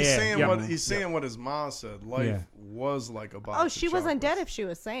 saying. But he's yeah, saying yeah. what he's saying what his mom said. Life Yeah. was like a box. Oh, of she wasn't dead chocolates. if she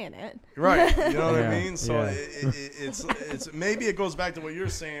was saying it. Right, you know what Yeah, I mean. So yeah. it's maybe it goes back to what you're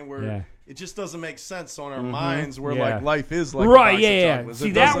saying, where Yeah. it just doesn't make sense on our minds, where Yeah. like life is like Right, a box yeah, of yeah. chocolates. See,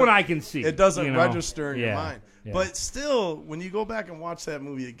 It that doesn't- one I can see. It doesn't you know? register in your Yeah, mind. yeah. But still, when you go back and watch that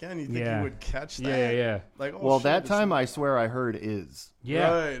movie again, you think Yeah. you would catch that. Yeah, yeah. Like, oh, Well, shit, that this time is- I swear I heard is. Yeah.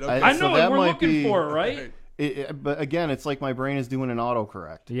 Right, okay. I So know, that and we're might looking be- for it, right? But again, it's like my brain is doing an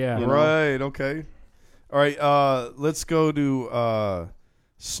autocorrect. Yeah. you know? Right. Okay. All right. Let's go to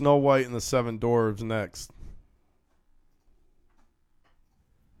Snow White and the Seven Dwarves next.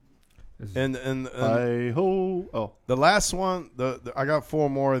 And Oh, the last one, I got 4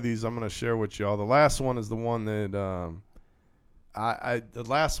 more of these I'm gonna share with y'all. The last one is the one that the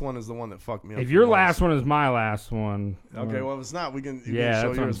last one is the one that fucked me up. If the your most. last one is my last one. Okay, well if it's not, we can you Yeah, can show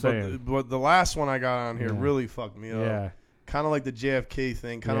that's what I'm yours. saying. But the last one I got on here Yeah. really fucked me up. Yeah. Kind of like the JFK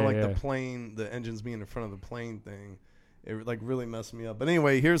thing, kind of Yeah, like yeah. the plane, the engines being in front of the plane thing. It like really messed me up. But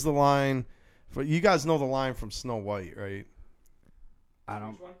anyway, here's the line. For you guys know the line from Snow White, right? I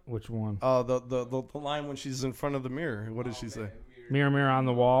don't. Which one? The line when she's in front of the mirror. What does she say? Mirror, mirror on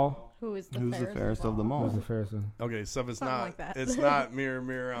the wall. Who's the fairest of them all? Who's the fairest one? Okay, so if it's Something not, like that. it's not mirror,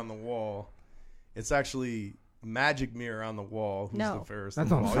 mirror on the wall. It's actually magic mirror on the wall. Who's No. the fairest? That of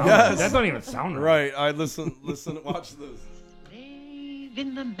them don't all? sound. Yes. That don't even sound right. Right. I listen. Watch this. Slave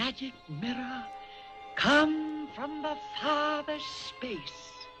in the magic mirror, come from the farthest space.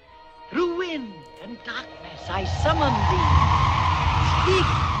 Through wind and darkness I summon thee. Speak.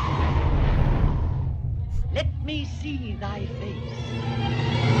 Let me see thy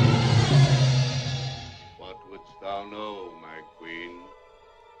face. What wouldst thou know, my queen?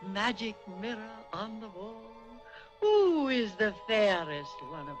 Magic mirror on the wall, who is the fairest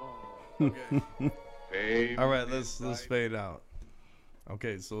one of all? Fame All right. is Let's fade out.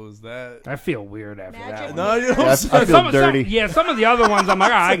 Okay. So is that? I feel weird after Magic that. One. No, you Yeah, don't. I say- feel dirty. Yeah, some of the other ones I'm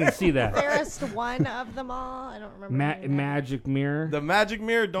like, I can see that. Fairest one of them all. I don't remember. the name. Magic mirror. The magic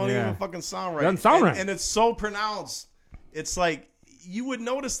mirror don't Yeah. even fucking sound right. Doesn't sound And- right. And it's so pronounced. It's like you would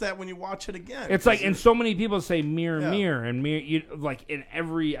notice that when you watch it again. It's like, and so many people say mirror, Yeah. mirror, and mirror. You like in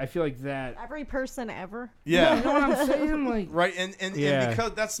every. I feel like that. Every person ever. Yeah. You know what I'm saying? Like, Right, and Yeah.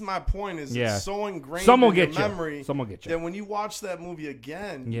 because that's my point is Yeah. it's so ingrained Some will in your get you. memory Some will get you. that when you watch that movie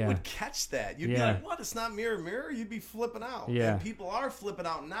again, Yeah. you would catch that. You'd Yeah. be like, what? It's not mirror, mirror? You'd be flipping out. Yeah. And people are flipping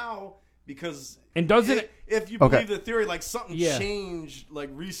out now because... And doesn't it- if you Okay. believe the theory, like something Yeah. changed like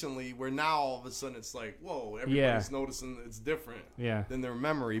recently where now all of a sudden it's like, whoa, everybody's noticing it's different Yeah. than their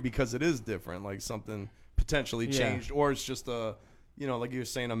memory because it is different. Like something potentially Yeah. changed or it's just a... You know, like you were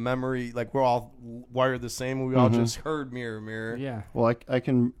saying, a memory, like we're all wired the same. We all just heard mirror, mirror. Yeah. well, I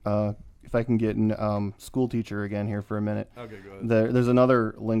can if I can get in school teacher again here for a minute. Okay, go ahead. There's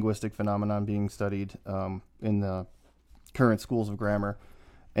another linguistic phenomenon being studied in the current schools of grammar,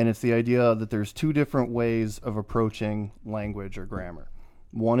 and it's the idea that there's 2 different ways of approaching language or grammar.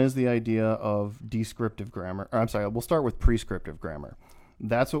 One is the idea of descriptive grammar. Or, I'm sorry, we'll start with prescriptive grammar.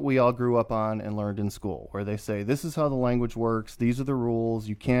 That's what we all grew up on and learned in school, where they say, this is how the language works. These are the rules.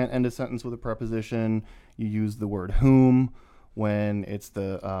 You can't end a sentence with a preposition. You use the word whom when it's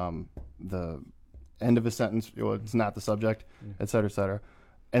the end of a sentence. It's not the subject, et cetera, et cetera.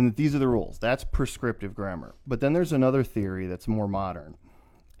 And these are the rules. That's prescriptive grammar. But then there's another theory that's more modern,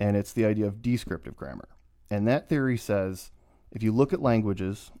 and it's the idea of descriptive grammar. And that theory says, if you look at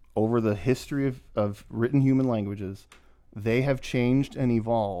languages over the history of written human languages, they have changed and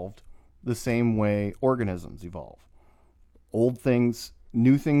evolved the same way organisms evolve. Old things,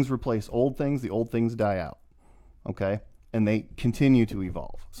 new things replace old things, the old things die out. Okay? And they continue to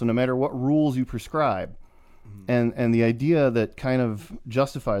evolve. So no matter what rules you prescribe, and the idea that kind of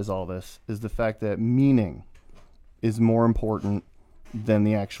justifies all this is the fact that meaning is more important than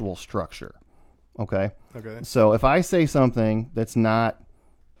the actual structure. Okay? Okay. So if I say something that's not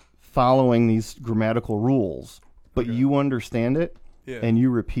following these grammatical rules, but you understand it and you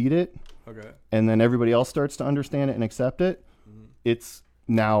repeat it, and then everybody else starts to understand it and accept it, it's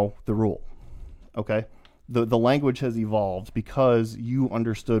now the rule. Okay? The language has evolved because you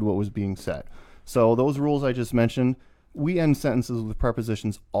understood what was being said. So those rules I just mentioned, we end sentences with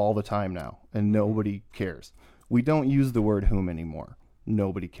prepositions all the time now, and nobody cares. We don't use the word whom anymore.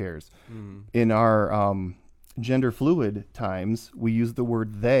 Nobody cares. In our gender fluid times, we use the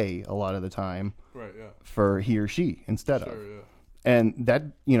word they a lot of the time for he or she instead of. Yeah. And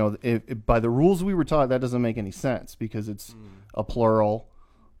that, by the rules we were taught, that doesn't make any sense because it's a plural,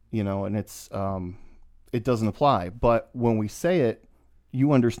 and it's it doesn't apply. But when we say it,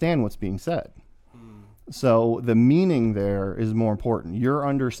 you understand what's being said. So the meaning there is more important. You're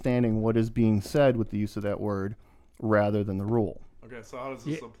understanding what is being said with the use of that word rather than the rule. Okay, so how does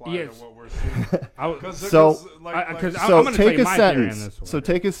this apply to what we're seeing? So take a sentence. So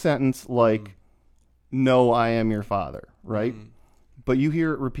take a sentence like, "No, I am your father," right? But you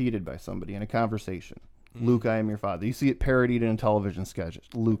hear it repeated by somebody in a conversation. Luke, I am your father. You see it parodied in a television sketch.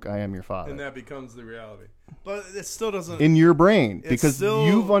 Luke, I am your father. And that becomes the reality. But it still doesn't... In your brain. Because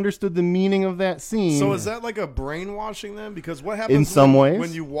you've understood the meaning of that scene. So is that like a brainwashing then? Because what happens in some ways?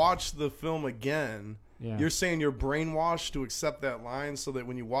 When you watch the film again, you're saying you're brainwashed to accept that line so that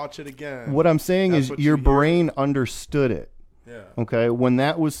when you watch it again... What I'm saying is your brain understood it. Yeah. Okay? When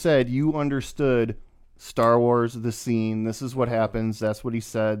that was said, you understood... Star Wars, the scene, this is what happens, that's what he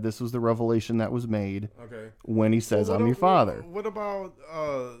said, this was the revelation that was made when he says, I'm your father. What about,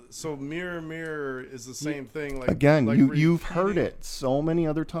 so mirror, mirror is the same thing. Like again, you've heard it so many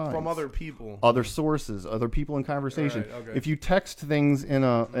other times. From other people. Other sources, other people in conversation. Right, if you text things in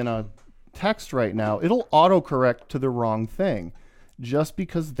a text right now, it'll autocorrect to the wrong thing. Just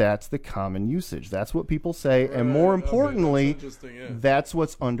because that's the common usage. That's what people say, and more importantly, that's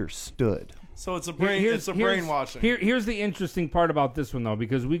what's understood. So it's a brainwashing. Here's the interesting part about this one, though,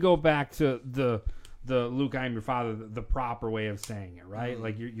 because we go back to the Luke, I am your father, the proper way of saying it, right?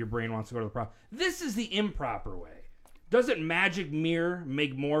 Like your brain wants to go to the proper. This is the improper way. Doesn't magic mirror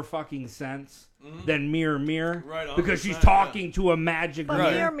make more fucking sense than mirror, mirror? Right. Because she's talking to a magic mirror.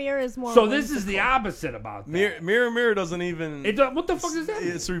 But mirror, mirror is more. So this is the opposite about that. Mirror, mirror doesn't even. What the fuck is that?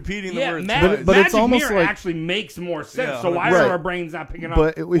 It's repeating the word. But magic it's almost mirror like, actually makes more sense. So why are our brains not picking up?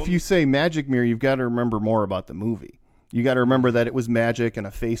 But if you say magic mirror, you've got to remember more about the movie. You got to remember that it was magic and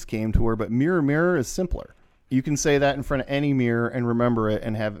a face came to her. But mirror, mirror is simpler. You can say that in front of any mirror and remember it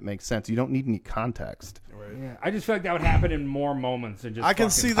and have it make sense. You don't need any context. Yeah, I just feel like that would happen in more moments. And just I can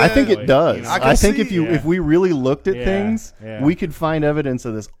see that. I think it does. I think if we really looked at things, we could find evidence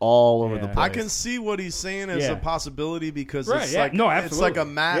of this all over the place. I can see what he's saying as a possibility because it's like it's like a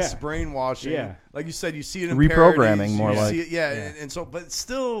mass brainwashing. Yeah. Like you said, you see it in reprogramming parodies, more like. See it, and so, but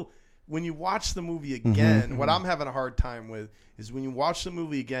still, when you watch the movie again, what I'm having a hard time with is when you watch the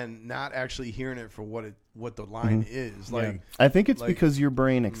movie again, not actually hearing it for what the line is. Like I think it's because your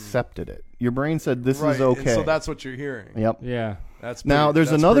brain accepted it. Your brain said this is okay. And so that's what you're hearing. Yep. Yeah. Now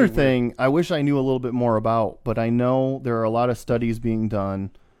there's another thing I wish I knew a little bit more about, but I know there are a lot of studies being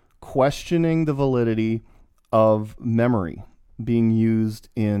done questioning the validity of memory being used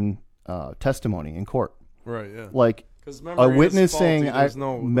in testimony in court. Right. Yeah. Like a witness saying, there's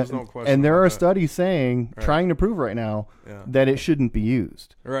no question. And there are studies saying, trying to prove right now that it shouldn't be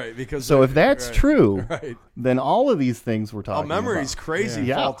used. Right, because so if that's true, then all of these things we're talking about. Memory's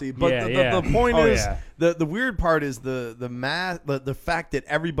crazy faulty. But the point is, the weird part is the math, the fact that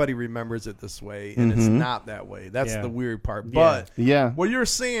everybody remembers it this way and it's not that way. That's the weird part. But what you're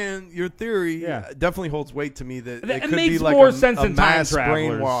saying, your theory definitely holds weight to me that it could be like a mass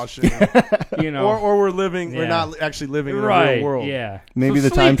brainwashing. Or we're not actually living in the real world. Yeah. Maybe the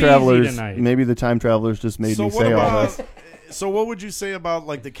time travelers just made me say all this. So what would you say about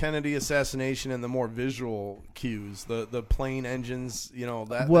like the Kennedy assassination and the more visual cues, the plane engines,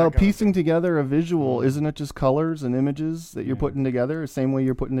 that? Well, that piecing together a visual, isn't it just colors and images that you're putting together? The same way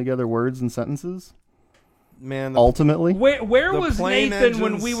you're putting together words and sentences? Man, ultimately, where was Nathan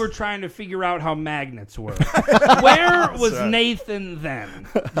when we were trying to figure out how magnets work? Where was Nathan then?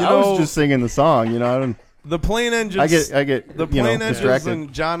 I was just singing the song, I don't. The plane engines. I get the plane engines distracted.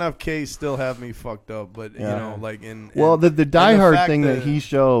 and John F. K. still have me fucked up, but like in the Die Hard thing that he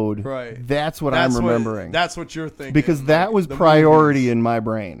showed, right? That's what I'm remembering. That's what you're thinking because that was priority in my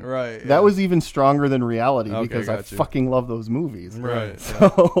brain, right? That was even stronger than reality because I you. fucking love those movies, right?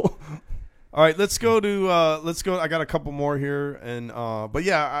 So. All right, let's go. I got a couple more here, and but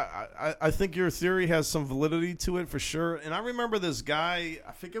yeah, I think your theory has some validity to it for sure. And I remember this guy,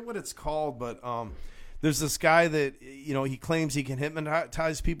 I forget what it's called, but there's this guy that he claims he can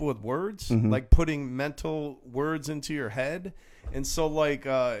hypnotize people with words, like putting mental words into your head. And so like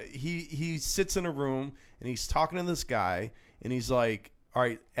he sits in a room and he's talking to this guy, and he's like, "All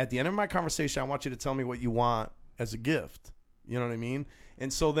right, at the end of my conversation, I want you to tell me what you want as a gift." You know what I mean?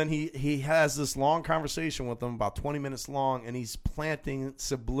 And so then he has this long conversation with him, about 20 minutes long, and he's planting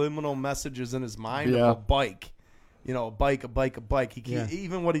subliminal messages in his mind of a bike. A bike, a bike, a bike.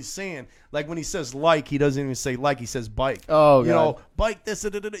 Even what he's saying, like when he says like, he doesn't even say like, he says bike. Oh, God. Bike this,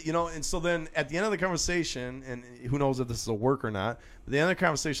 and so then at the end of the conversation, and who knows if this is a work or not, at the end of the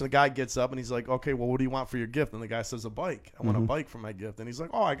conversation, the guy gets up and he's like, okay, well, what do you want for your gift? And the guy says a bike. I want a bike for my gift. And he's like,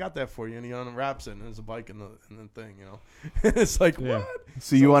 oh, I got that for you. And he unwraps it, and there's a bike in the thing, It's like, what?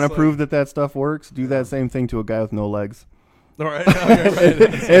 So you want to prove that stuff works? Do that same thing to a guy with no legs. All right. Right.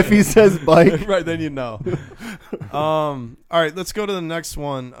 If he says bike. Right, then you know. All right, let's go to the next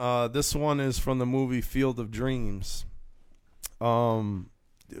one. This one is from the movie Field of Dreams. Yeah,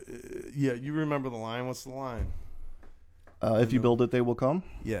 you remember the line. What's the line? If you build it, they will come?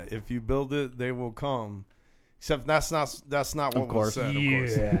 Yeah, if you build it, they will come. Except that's not what was said, of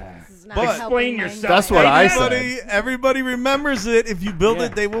course. But explain yourself. That's what I said. Everybody remembers it. If you build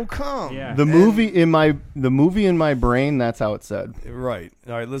it, they will come. Yeah. The movie in my brain, that's how it said. Right.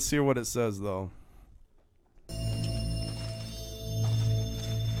 All right, let's hear what it says though. If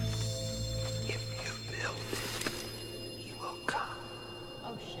you build it, he will come.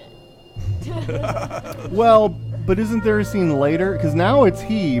 Oh shit. Well, but isn't there a scene later? Because now it's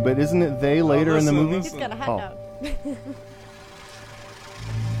he, but isn't it they later in the movie? He's got a hot dog. Look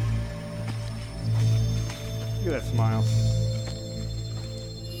at that smile.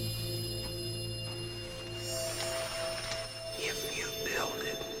 If you build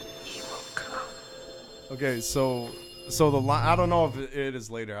it, he will come. Okay, so the line, I don't know if it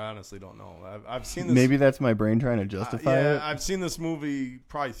is later. I honestly don't know. I've seen this. Maybe that's my brain trying to justify it. I've seen this movie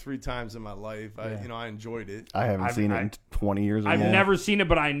probably 3 times in my life. I enjoyed it. I haven't seen it in 20 years. I've never seen it,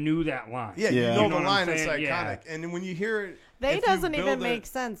 but I knew that line. Yeah, you know the line. It's iconic. Yeah. And when you hear it, They doesn't even make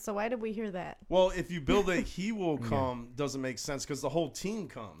sense. So why did we hear that? Well, if you build it, he will come. Doesn't make sense because the whole team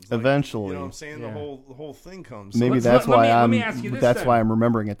comes eventually. You know what I'm saying? The whole thing comes. Maybe that's why I'm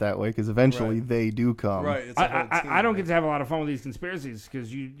remembering it that way because eventually they do come. Right. It's I don't get to have a lot of fun with these conspiracies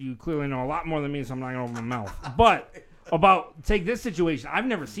because you clearly know a lot more than me, so I'm not going to open my mouth. But take this situation. I've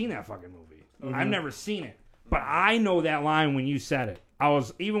never seen that fucking movie. I've never seen it, but I know that line when you said it.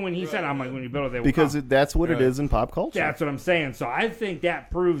 Even when he said it, I'm like, when you build it, they will because come. That's what it is in pop culture. That's what I'm saying. So I think that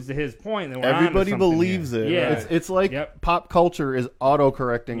proves to his point that we're everybody believes it. Yeah. It's like pop culture is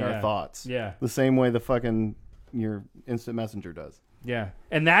auto-correcting our thoughts. Yeah. The same way the fucking your instant messenger does. Yeah.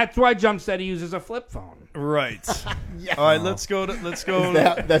 And that's why Jump said he uses a flip phone. Right. Yes. All right, let's go. That's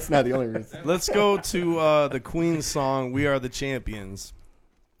not the only reason. Let's go to the Queen song, "We Are the Champions."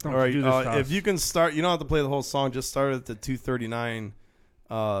 All right, if you can start, you don't have to play the whole song. Just start at the 239.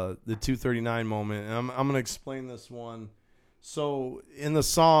 The 239 moment, and I'm going to explain this one. So in the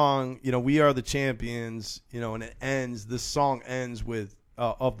song, "We Are the Champions," and it ends. This song ends with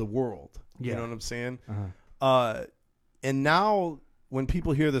 "of the world." You know what I'm saying? Uh-huh. And now when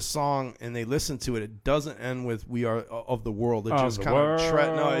people hear the song and they listen to it, it doesn't end with "We Are of the world." It just kind of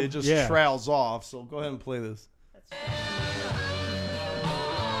trails off. So go ahead and play this.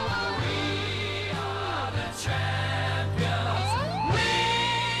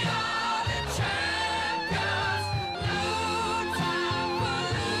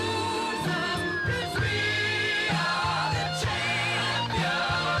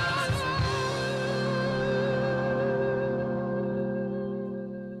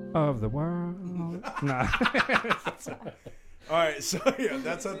 Of the world. Nah. All right, so yeah,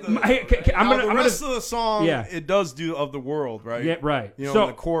 that's at the. The rest of the song, it does do of the world, right? Yeah, right. You know,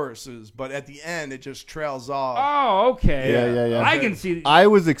 the choruses, but at the end, it just trails off. Oh, okay. Yeah. I can see. I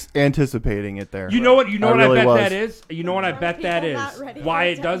was anticipating it there. You know what? You know what really I bet was. that is. You know what I bet that is. Why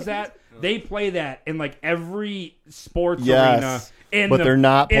it does that? They play that in like every sports arena. But they're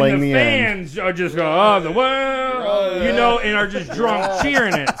not playing the fans are just go, oh, the world, you know, and are just drunk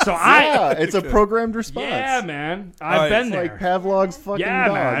cheering it. So it's a programmed response. Yeah, man. I've been there. Like Pavlov's fucking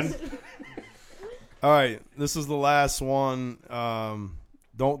dogs. Man. All right, this is the last one.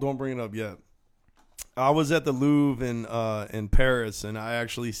 Don't bring it up yet. I was at the Louvre in Paris, and I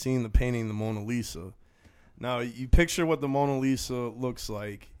actually seen the painting, the Mona Lisa. Now, you picture what the Mona Lisa looks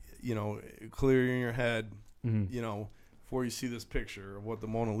like, you know, clear in your head, you know, before you see this picture of what the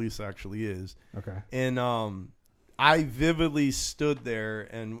Mona Lisa actually is. Okay. And I vividly stood there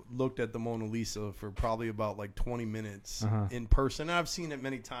and looked at the Mona Lisa for probably about like 20 minutes in person. And I've seen it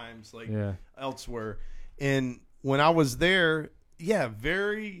many times, like elsewhere. And when I was there,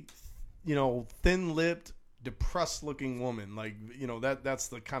 very, you know, thin-lipped, depressed-looking woman. Like, you know, that's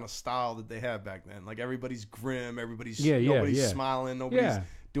the kind of style that they had back then. Like, everybody's grim, nobody's smiling, nobody's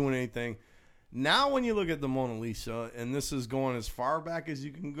doing anything. Now, when you look at the Mona Lisa, and this is going as far back as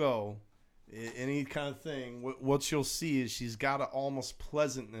you can go, any kind of thing, what you'll see is she's got an almost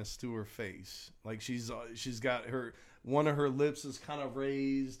pleasantness to her face. Like she's got one of her lips is kind of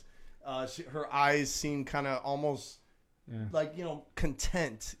raised. Her eyes seem kind of almost like, you know,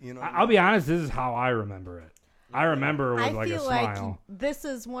 content. You know, I'll be honest. This is how I remember it. I remember with like a smile. I feel like this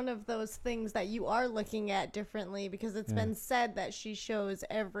is one of those things that you are looking at differently because it's been said that she shows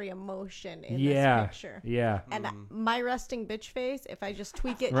every emotion in this picture. Yeah. And my resting bitch face, if I just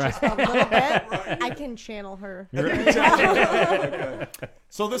tweak it just a little bit, I can channel her. Okay.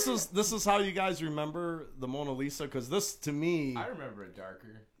 So this is how you guys remember the Mona Lisa? Because this, to me, I remember it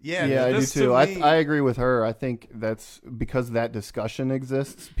darker. Yeah, I do too. I agree with her. I think that's because that discussion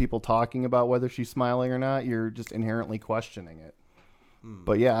exists. People talking about whether she's smiling or not. You're just inherently questioning it.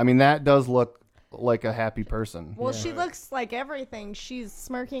 But yeah, I mean that does look like a happy person. Well, she looks like everything. She's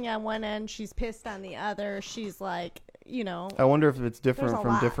smirking on one end. She's pissed on the other. She's like, you know. I wonder if it's different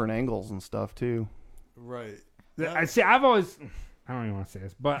from different angles and stuff too. Right. I see. I don't even want to say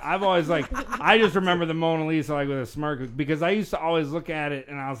this, but I've always like, I just remember the Mona Lisa like with a smirk because I used to always look at it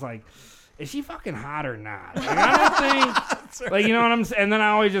and I was like, is she fucking hot or not? Like, I don't think, like, you know what I'm saying? And then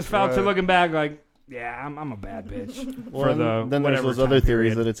I always just felt to looking back like, yeah, I'm a bad bitch. Or then there's those other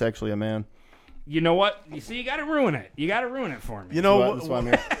theories that it's actually a man. You know what? You see, you got to ruin it. You got to ruin it for me. You know,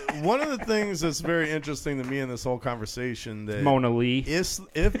 one of the things that's very interesting to me in this whole conversation that Mona Lee is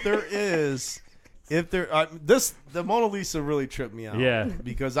the Mona Lisa really tripped me out. Yeah.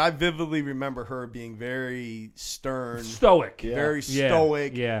 Because I vividly remember her being very stern. Stoic. Very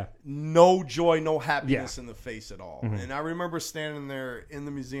stoic. Yeah. No joy, no happiness in the face at all. Mm-hmm. And I remember standing there in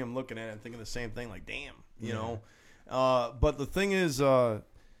the museum looking at it and thinking the same thing, like, damn, you know. But the thing is, the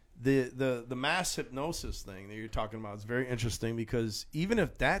mass hypnosis thing that you're talking about is very interesting because even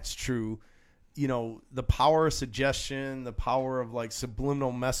if that's true, you know, the power of suggestion, the power of like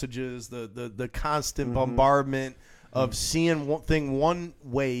subliminal messages, the constant bombardment of seeing one thing one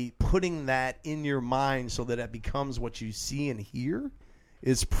way, putting that in your mind so that it becomes what you see and hear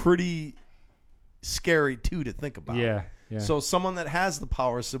is pretty scary too to think about. Yeah. So someone that has the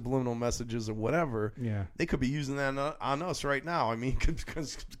power of subliminal messages or whatever, they could be using that on us right now. I mean,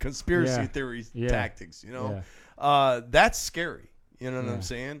 conspiracy theory tactics, you know, that's scary. You know what I'm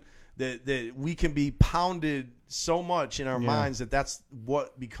saying? That we can be pounded so much in our minds that's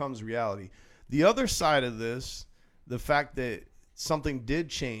what becomes reality. The other side of this, the fact that something did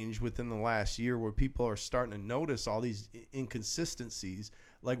change within the last year where people are starting to notice all these inconsistencies.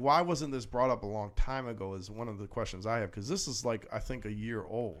 Like, why wasn't this brought up a long time ago is one of the questions I have, because this is like, I think, a year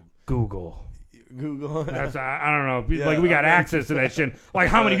old. Google. That's, I don't know. Like, we got access to that shit. Like,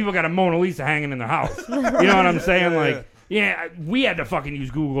 how many people got a Mona Lisa hanging in their house? You know what I'm saying? Like, yeah, we had to fucking use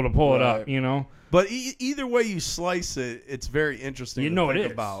Google to pull it up, you know? But either way you slice it, it's very interesting to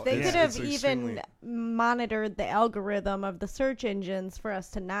think about. They could have even monitored the algorithm of the search engines for us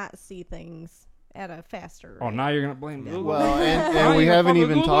to not see things at a faster rate. Oh, now you're going to blame Google? Well, and we haven't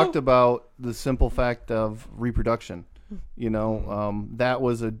even talked about the simple fact of reproduction. You know, that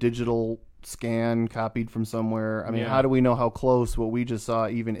was a digital scan copied from somewhere? I mean, how do we know how close what we just saw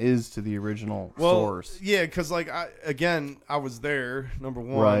even is to the original source? Yeah, because like I was there, number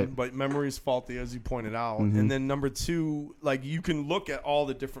one, right. but memory's faulty, as you pointed out, and then number two, like you can look at all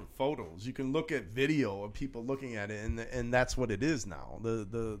the different photos, you can look at video of people looking at it, and that's what it is now.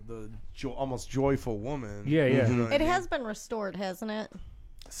 The almost joyful woman. Yeah. It has been restored, hasn't it?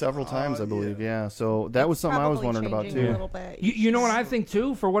 Several times, I believe, yeah. So that was something I was wondering about, too. A little bit. You know what I think,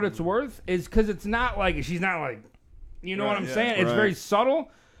 too, for what it's worth, is because it's not like, she's not like, you know what I'm saying? It's very subtle.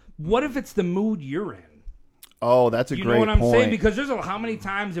 What if it's the mood you're in? Oh, that's a great point. You know what I'm saying? Because there's how many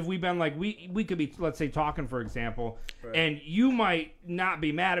times have we been like, we could be, let's say, talking, for example, and you might not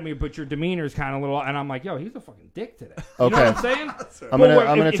be mad at me, but your demeanor is kind of little, and I'm like, yo, he's a fucking dick today. You know what I'm saying? I'm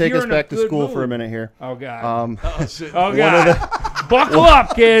gonna take us back to school for a minute here. Oh, God. Oh, God. Buckle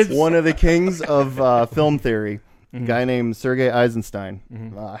up, kids. One of the kings of film theory, a guy named Sergei Eisenstein.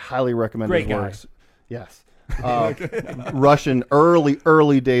 I highly recommend his works. Yes. Russian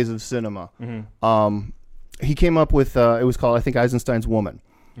early days of cinema. He came up with, it was called, I think, Eisenstein's Woman.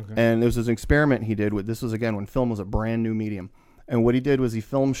 And there was this experiment he did with, this was, again, when film was a brand new medium. And what he did was he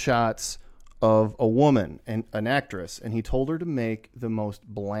filmed shots of a woman, and an actress, and he told her to make the most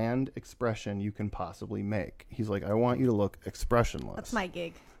bland expression you can possibly make. He's like, I want you to look expressionless. That's my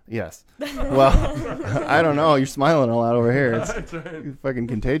gig. Yes. Well, I don't know. You're smiling a lot over here. It's fucking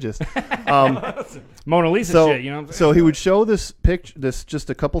contagious. Mona Lisa shit, you know what I'm saying? So he would show this picture,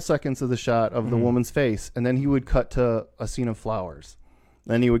 just a couple seconds of the shot of the woman's face, and then he would cut to a scene of flowers.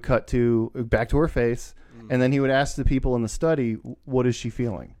 Then he would cut back to her face, and then he would ask the people in the study, what is she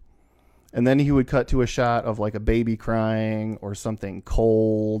feeling? And then he would cut to a shot of like a baby crying or something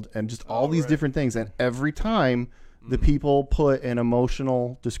cold and just all these different things. And every time the people put an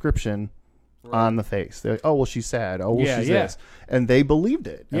emotional description on the face. They're like, oh, well, she's sad. Oh, well, she's this. And they believed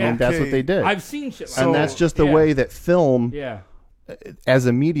it. I mean, that's what they did. I've seen shit like that. And that's just the way that film, as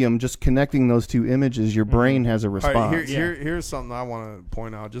a medium, just connecting those two images, your brain has a response. All right, here's something I want to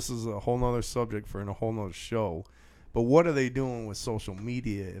point out. Just as a whole nother subject for a whole nother show. But what are they doing with social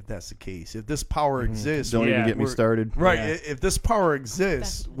media if that's the case? If this power exists... Don't even get me started. Right. Yeah. If this power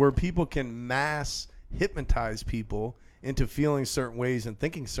exists where people can mass hypnotize people into feeling certain ways and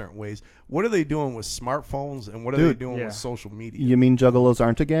thinking certain ways, what are they doing with smartphones and what are they doing with social media? You mean Juggalos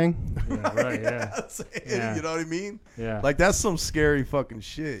aren't a gang? You know what I mean? Yeah. Like, that's some scary fucking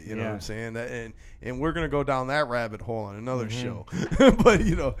shit. You know what I'm saying? And we're going to go down that rabbit hole on another show. But,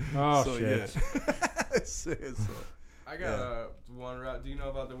 you know. Oh, so, shit. Yeah. I got one route. Do you know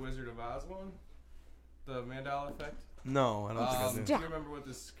about the Wizard of Oz one? The Mandela effect? No, I don't think I do. Do you remember what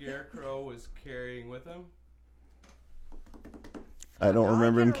the Scarecrow was carrying with him? I don't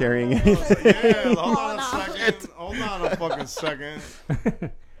remember him carrying anything. Yeah, hold on a second. Hold on a fucking second.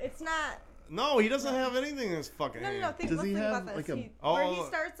 It's not. No, he doesn't have anything in his fucking hand. No. Think about this. Where he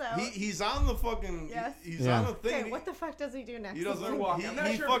starts out. He's on the fucking. Yes. He's on the thing. Okay, what the fuck does he do next? He doesn't walk.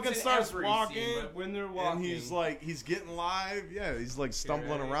 He fucking starts walking. Scene, but when they're walking, and he's getting live. Yeah, he's like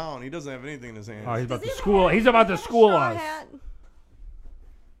stumbling around. He doesn't have anything in his hand. Oh, he's about to school. He's about to school us.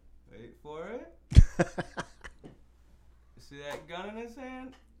 Wait for it. See that gun in his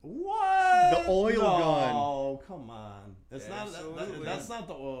hand? What? The oil gun. Oh, come on. That's not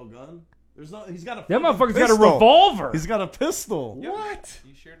the oil gun. There's no. He's got a. That motherfucker's got a revolver. He's got a pistol. Yep. What?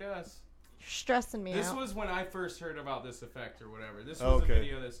 He sure does. You're stressing me out. This was when I first heard about this effect or whatever. This was a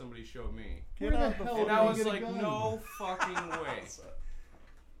video that somebody showed me. Get out the hell and I was like, no fucking way.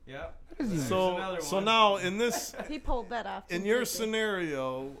 Yep. So now in this, he pulled that off. In your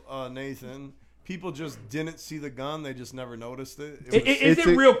scenario, Nathan, people just didn't see the gun; they just never noticed it. Is it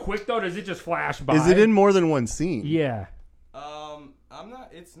real quick though? Does it just flash by? Is it in more than one scene? Yeah. I'm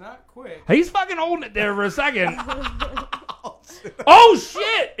not. It's not quick. He's fucking holding it there for a second. Oh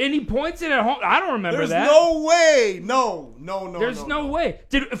shit! And he points it at home. I don't remember that. There's no way. No. There's no way.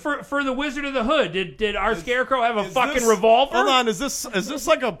 For the Wizard of the Hood, did our Scarecrow have a fucking revolver? Hold on. Is this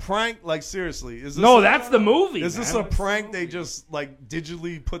like a prank? Like seriously? Is this that's the movie. Is this a prank? They just like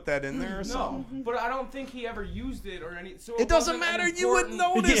digitally put that in there or something? But I don't think he ever used it or any. So it doesn't matter. You would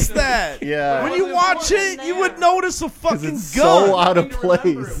notice that. Yeah. When you watch it, you would notice a fucking gun. So out of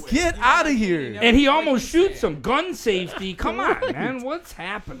place. Get out of here. And he almost shoots him. Gun safety. Come on, man. What's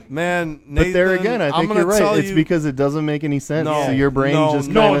happening? Man, Nathan, but there again, I think you're right. It's because it doesn't make any sense. So your brain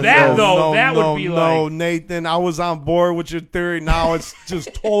just that would be no, Nathan. I was on board with your theory. Now it's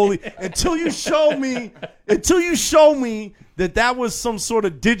just totally until you show me that was some sort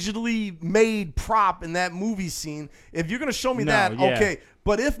of digitally made prop in that movie scene. If you're gonna show me that, okay.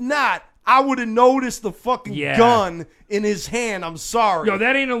 But if not, I would have noticed the fucking gun in his hand. I'm sorry. Yo,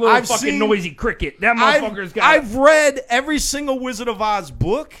 that ain't a little fucking noisy cricket. That motherfucker's got. I've read every single Wizard of Oz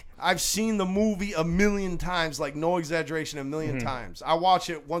book. I've seen the movie a million times, like no exaggeration, a million times. I watch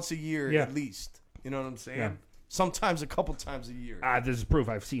it once a year at least. You know what I'm saying? Yeah. Sometimes a couple times a year. This is proof.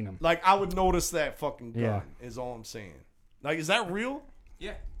 I've seen him. Like, I would notice that fucking gun is all I'm saying. Like, is that real?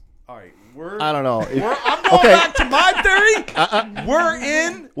 Yeah. All right. I don't know. I'm going back to my theory.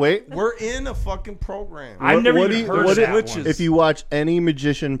 We're in a fucking program. I've never even heard that one. If you watch any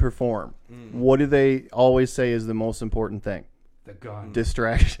magician perform, what do they always say is the most important thing? The gun.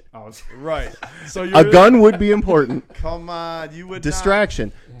 Distraction. Right. So a gun would be important. Come on, you would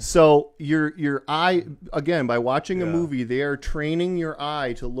distraction. Not. So your eye, again, by watching a movie, they are training your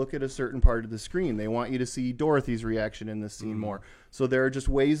eye to look at a certain part of the screen. They want you to see Dorothy's reaction in this scene more. So there are just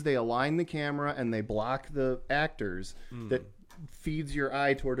ways they align the camera and they block the actors that feeds your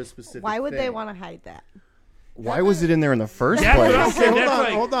eye toward a specific Why would thing. they want to hide that? Why was it in there in the first place?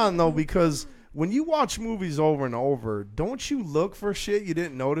 Hold on, though, because when you watch movies over and over, don't you look for shit you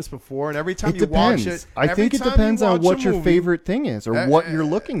didn't notice before? And every time watch it, I think it depends on what your favorite thing is or what you're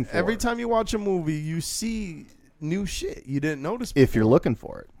looking for. Every time you watch a movie, you see new shit you didn't notice before. If you're looking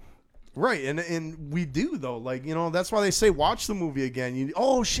for it. Right, and we do, though. Like, you know, that's why they say watch the movie again.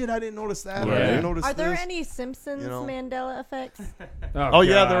 Oh, shit, I didn't notice that. Or I didn't notice Are there this. any Simpsons Mandela effects? Oh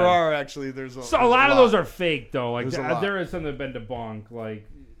yeah, there are, actually. There's a lot of those are fake, though. Like, there is some that have been debunked. Like,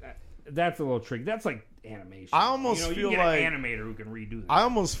 that's a little tricky. That's like animation. I almost feel you can get like an animator who can redo that. I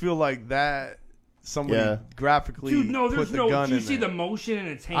almost feel like that somebody graphically Dude, no, put there's the no. gun Do you in see there. the motion in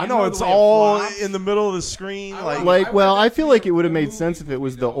its hand? I know it's all in the middle of the screen. Well, I feel like it would have made sense if it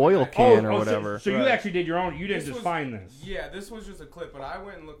was the oil can or whatever. So you actually did your own. You didn't just find this. Yeah, this was just a clip, but I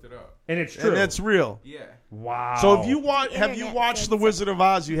went and looked it up. And it's true. And it's real. Yeah. Wow. So if you have you watched The Wizard of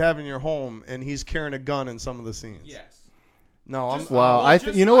Oz you have in your home, and he's carrying a gun in some of the scenes? Yes. No,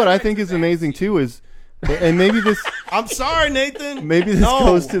 you know what I think is amazing too is, and maybe this. I'm sorry, Nathan. Maybe this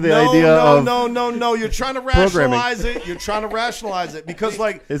goes to the idea of no. You're trying to rationalize it. You're trying to rationalize it because,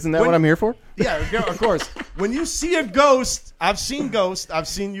 like, isn't that what I'm here for? Yeah, of course. When you see a ghost, I've seen ghosts, I've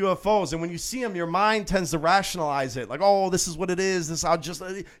seen UFOs, and when you see them, your mind tends to rationalize it. Like, oh, this is what it is. This, I'll just,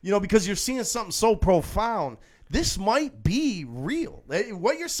 because you're seeing something so profound. This might be real.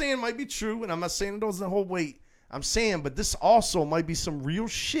 What you're saying might be true, and I'm not saying it doesn't hold weight. I'm saying, but this also might be some real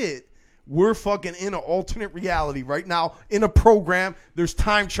shit. We're fucking in an alternate reality right now in a program. There's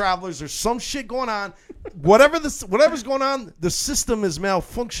time travelers. There's some shit going on. Whatever's going on, the system is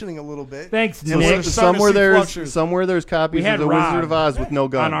malfunctioning a little bit. Thanks, so Nick. Somewhere there's copies of the Wizard of Oz with no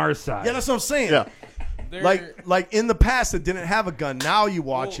gun on our side. Yeah, that's what I'm saying. Yeah. Like in the past, it didn't have a gun. Now you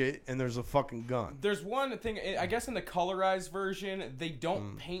watch it, and there's a fucking gun. There's one thing, I guess in the colorized version, they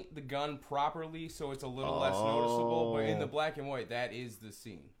don't paint the gun properly, so it's a little less noticeable. But in the black and white, that is the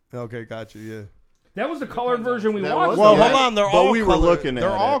scene. Okay, gotcha, yeah. That was the colored version we watched. Well, hold on. They're all we colored. Were looking at They're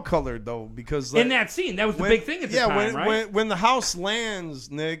all colored, though, because... in that scene, that was the big thing at the time, right? When the house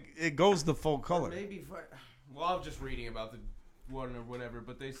lands, Nick, it goes the full color. Well, I was just reading about the one or whatever,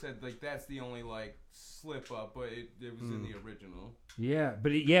 but they said, like, that's the only, like, slip-up, but it was in the original. Yeah,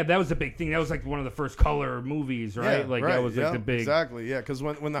 but that was the big thing. That was, like, one of the first color movies, right? Yeah, that was, like, the big... Exactly, yeah, because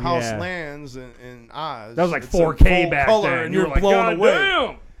when the house lands in Oz... That was, like, 4K back then. And you're like, blown away.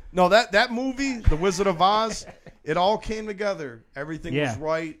 Damn! No, that movie, The Wizard of Oz, it all came together. Everything was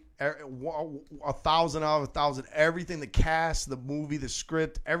right. 1,000 out of 1,000. Everything, the cast, the movie, the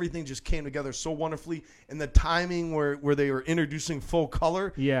script, everything just came together so wonderfully. And the timing where they were introducing full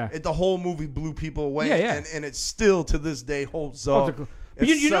color, the whole movie blew people away. Yeah. And it still, to this day, holds up. But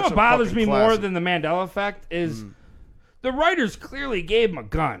you know what bothers me more than the Mandela effect is the writers clearly gave him a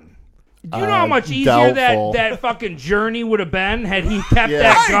gun. Do you know how much easier that fucking journey would have been had he kept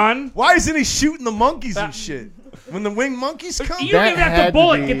that gun? Why isn't he shooting the monkeys and shit? When the winged monkeys come? You don't even have to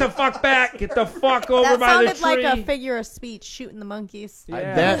bullet. Get the fuck back. Get the fuck over by the tree. That sounded like a figure of speech, shooting the monkeys.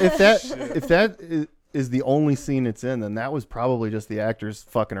 Yeah. If that is the only scene it's in, then that was probably just the actors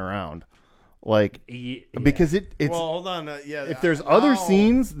fucking around. Like, because it's... Well, hold on. If there's other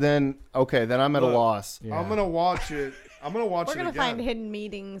scenes, then I'm at a loss. Yeah. I'm going to watch it. We're gonna find hidden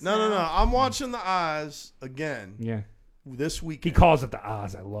meetings. No. I'm watching the Oz again. Yeah. This week. He calls it the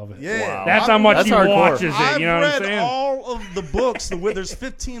Oz. I love it. Yeah. Wow. That's how much he watches it. You know what I'm saying? I've read all of the books. There's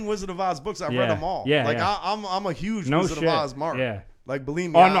 15 Wizard of Oz books. I've read them all. Yeah. Like I'm a huge Wizard of Oz mark. Yeah. Like, believe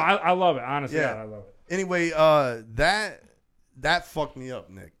me. Oh no, I love it. Honestly, I love it. Anyway, that fucked me up,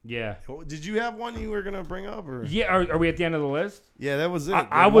 Nick. Yeah. Did you have one you were gonna bring up? Or Yeah. Are we at the end of the list? Yeah, that was it.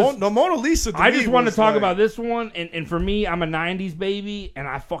 I was the Mona Lisa. I just wanted to talk about this one, and for me, I'm a '90s baby, and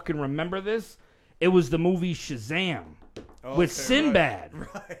I fucking remember this. It was the movie Shazam. With Sinbad,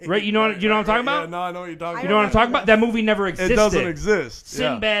 right? You know what I'm talking about? Yeah, no, I know what you're talking about. You know what I'm talking about? That movie never existed. It doesn't exist.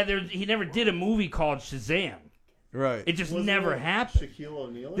 Sinbad, he never did a movie called Shazam. Right. It just never happened. Shaquille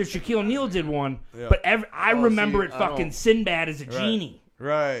O'Neal? Shaquille O'Neal did one, but I remember it fucking Sinbad as a genie.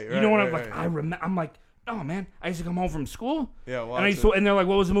 Right. You know what I'm like? I'm like, oh man, I used to come home from school. Yeah. And they're like,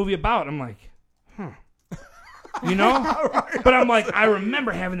 what was the movie about? I'm like, You know? But I'm like, I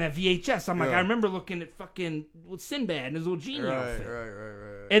remember having that VHS. I'm like, I remember looking at fucking Sinbad and his little genie outfit.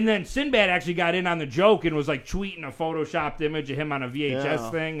 Right. And then Sinbad actually got in on the joke and was like tweeting a photoshopped image of him on a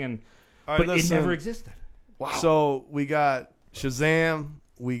VHS thing, but it never existed. Wow. So we got Shazam,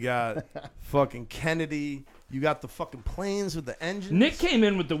 we got fucking Kennedy, you got the fucking planes with the engines. Nick came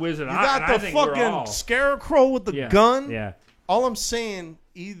in with the Wizard. You got the fucking Scarecrow with the gun. Yeah. All I'm saying,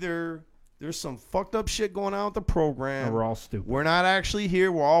 either there's some fucked up shit going on with the program. And we're all stupid. We're not actually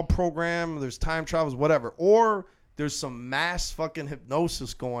here. We're all programmed. There's time travels, whatever. Or there's some mass fucking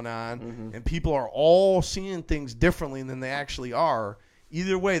hypnosis going on, and people are all seeing things differently than they actually are.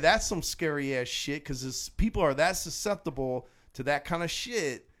 Either way, that's some scary ass shit because people are that susceptible to that kind of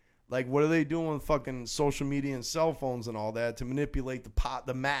shit. Like, what are they doing with fucking social media and cell phones and all that to manipulate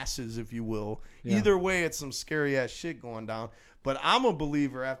the masses, if you will? Yeah. Either way, it's some scary ass shit going down. But I'm a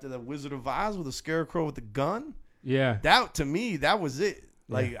believer after the Wizard of Oz with the Scarecrow with the gun. Yeah, that to me, that was it.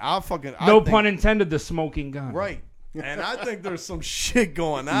 Like, no pun intended, the smoking gun. Right. And I think there's some shit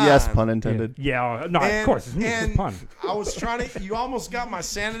going on. Yes, pun intended. Yeah, no, of course. It's a pun. I was trying to, you almost got my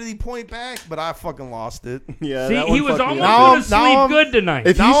sanity point back, but I fucking lost it. Yeah, see, he was almost going to sleep good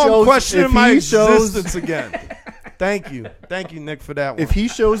tonight. I'm questioning my existence again. Thank you, Nick, for that one. If he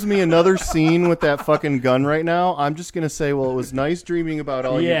shows me another scene with that fucking gun right now, I'm just going to say, well, it was nice dreaming about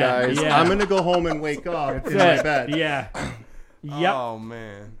all you guys. Yeah. I'm going to go home and wake up in my bed. Yeah. Yep. Oh,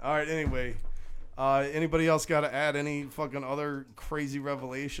 man. All right, anyway. Anybody else got to add any fucking other crazy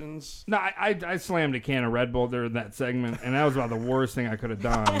revelations? No, I slammed a can of Red Bull during that segment, and that was about the worst thing I could have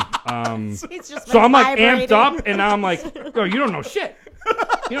done. So I'm like amped up, and now I'm like, yo, you don't know shit.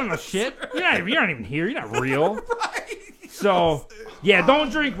 You don't know shit. You're not even here. You're not real. Right. So, yeah, don't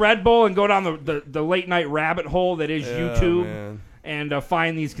drink Red Bull and go down the late night rabbit hole that is YouTube. Man. And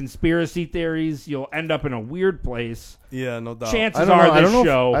find these conspiracy theories. You'll end up in a weird place. Yeah, no doubt. Chances are this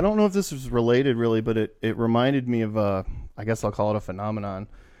show. I don't know if this is related really, but it reminded me of I guess I'll call it a phenomenon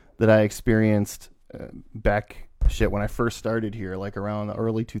that I experienced back when I first started here, like around the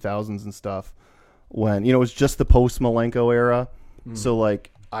early 2000s and stuff. When it was just the post Malenko era, so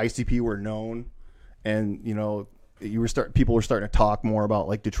like ICP were known, and people were starting to talk more about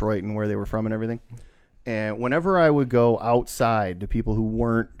like Detroit and where they were from and everything. And whenever I would go outside to people who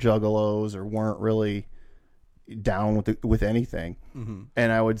weren't juggalos or weren't really down with anything,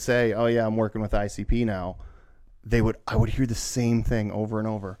 and I would say, "Oh yeah, I'm working with ICP now," I would hear the same thing over and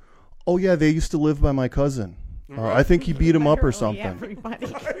over. "Oh yeah, they used to live by my cousin. I think he beat him up or something."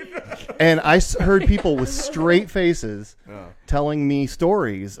 And I heard people with straight faces telling me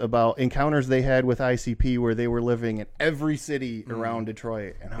stories about encounters they had with ICP where they were living in every city around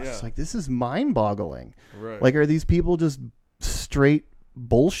Detroit. And I was just like, this is mind-boggling. Right. Like, are these people just straight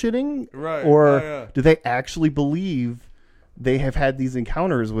bullshitting? Right. Or do they actually believe they have had these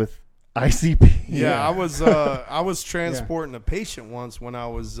encounters with ICP? Yeah, I was transporting a patient once when I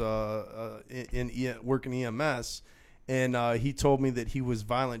was working EMS. And he told me that he was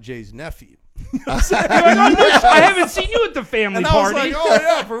Violent J's nephew. I haven't seen you at the family party. I was like, oh,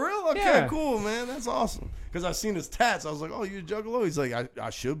 yeah, for real? Okay, cool, man. That's awesome. Because I seen his tats. I was like, oh, you're a Juggalo? He's like, I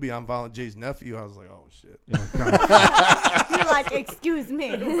should be. I'm Violent J's nephew. I was like, oh, shit. You're like, excuse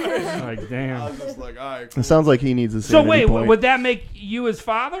me. Like, damn. I was just like, all right, cool. It sounds like he needs a So wait, point. would that make you his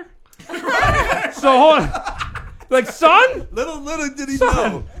father? So hold on. Like, son? Little did he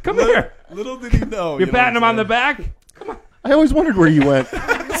know. Come here. Little did he know. You're patting him on the back? I always wondered where you went.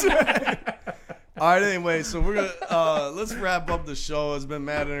 All right, anyway, so we're gonna let's wrap up the show. It's been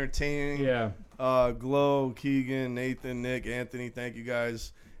mad entertaining. Yeah. Glow, Keegan, Nathan, Nick, Anthony, thank you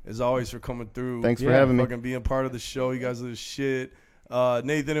guys as always for coming through. Thanks for having me. Fucking being part of the show. You guys are the shit.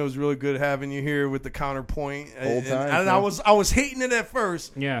 Nathan, it was really good having you here with the counterpoint. Old times, and I was hating it at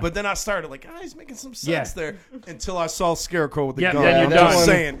first, yeah. But then I started like, he's making some sense there until I saw Scarecrow with the gun. Then you're done.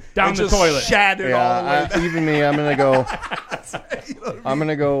 Saying down the toilet, shattered all the way. Even me, I'm gonna go. I'm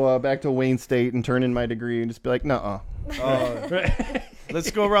gonna go back to Wayne State and turn in my degree and just be like, nuh-uh.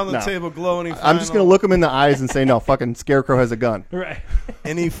 Let's go around the table. Glow. I'm just gonna look him in the eyes and say, no, fucking Scarecrow has a gun. Right.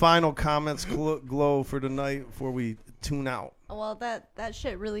 Any final comments, Glow, for tonight before we tune out? Well, that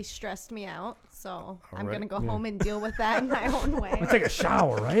shit really stressed me out, so I'm gonna go home and deal with that in my own way. Let's take a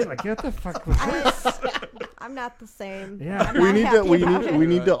shower, right? Like, get the fuck. I'm not the same. Yeah, we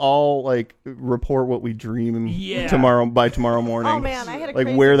need to all like report what we dream by tomorrow morning. Oh man, I had a like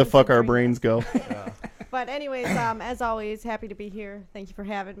crazy where the fuck our brains go. Yeah. But anyways, as always, happy to be here. Thank you for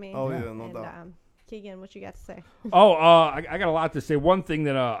having me. Oh yeah, no doubt. Keegan, what you got to say? I got a lot to say. One thing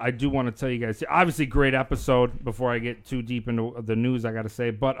that I do want to tell you guys, obviously great episode. Before I get too deep into the news, I got to say,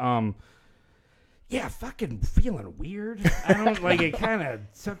 but yeah, fucking feeling weird. I don't like it. Kind of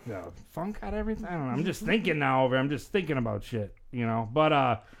took the funk out of everything. I don't know. I'm just thinking now over. I'm just thinking about shit, you know.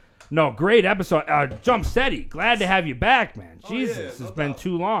 But no, great episode. Jump Steady, glad to have you back, man. Jesus, it's been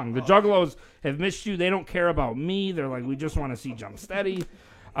too long. The Juggalos have missed you. They don't care about me. They're like, we just want to see Jump Steady.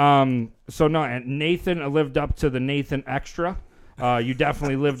 So no, and Nathan lived up to the Nathan Extra. You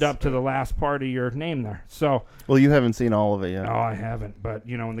definitely lived up to the last part of your name there. So, well, you haven't seen all of it yet. No, I haven't. But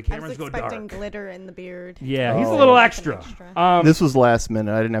you know, when the cameras go dark, I was expecting glitter in the beard. Yeah, he's a little extra. This was last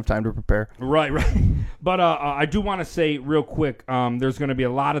minute. I didn't have time to prepare. Right. But I do want to say real quick. There's going to be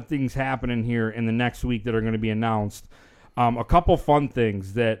a lot of things happening here in the next week that are going to be announced. A couple fun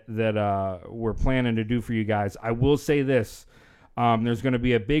things that we're planning to do for you guys. I will say this. There's going to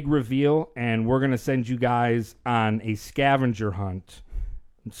be a big reveal, and we're going to send you guys on a scavenger hunt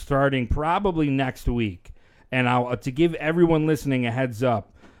starting probably next week. And to give everyone listening a heads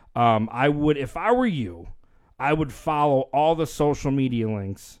up, I would, if I were you, I would follow all the social media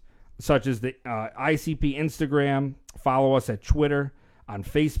links, such as the ICP Instagram, follow us at Twitter, on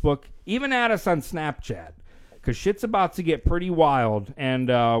Facebook, even add us on Snapchat. Because shit's about to get pretty wild, and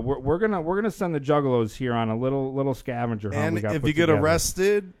we're gonna send the Juggalos here on a little scavenger hunt. And if you get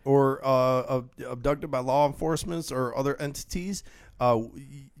arrested or abducted by law enforcement or other entities,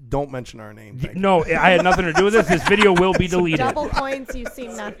 don't mention our name. No, I had nothing to do with this. This video will be deleted. Double points, you see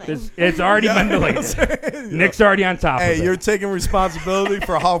nothing. It's already been deleted. Nick's already on top of it. Hey, you're taking responsibility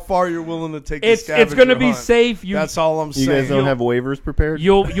for how far you're willing to take this scavenger It's going to be hunt. safe. That's all I'm saying. You guys don't have waivers prepared?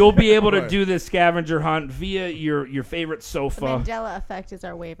 You'll be able to do this scavenger hunt via your favorite sofa. The Mandela effect is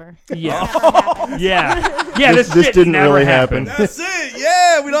our waiver. Yeah. Yeah, this didn't really happen. That's it.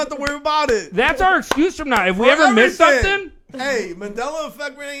 Yeah, we don't have to worry about it. That's our excuse from now. If we ever miss something... Hey, Mandela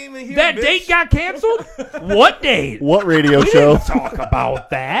effect, we ain't even here. That date got canceled? What date? What radio we show? Didn't talk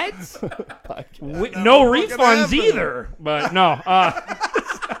about that. No refunds either. But no.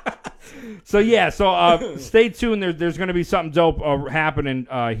 So stay tuned. There's going to be something dope happening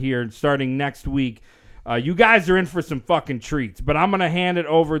here starting next week. You guys are in for some fucking treats. But I'm going to hand it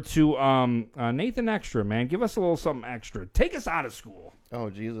over to Nathan Extra, man. Give us a little something extra. Take us out of school. Oh,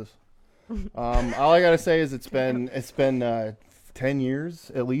 Jesus. All I gotta say is it's been 10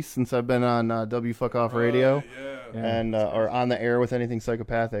 years at least since I've been on W Fuck Off Radio, and or on the air with anything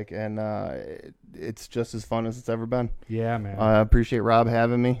psychopathic, and it's just as fun as it's ever been. Yeah, man. I appreciate Rob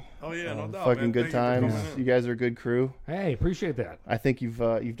having me. Oh yeah, no doubt. Fucking man. good times. You guys are a good crew. Hey, appreciate that. I think you've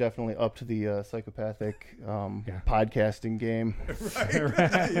definitely upped the psychopathic podcasting game.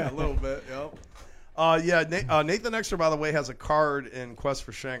 Right. Yeah, a little bit. Yep. Nathan Extra, by the way, has a card in Quest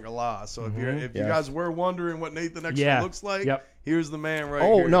for Shangri-La. So if you guys were wondering what Nathan Extra looks like, here's the man right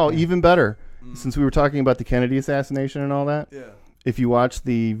here. Oh, no, even better. Since we were talking about the Kennedy assassination and all that, if you watch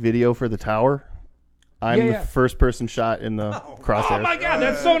the video for the tower, I'm the first person shot in the crosshairs. Oh, my God,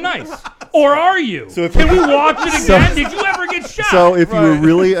 that's so nice. Or are you? So can we watch it again? Did you ever get shot? So if you were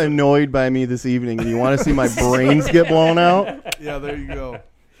really annoyed by me this evening and you want to see my brains get blown out. Yeah, there you go.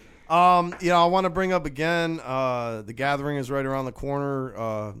 I want to bring up again, the gathering is right around the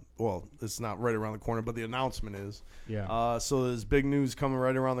corner. Well, it's not right around the corner, but the announcement is. Yeah. So there's big news coming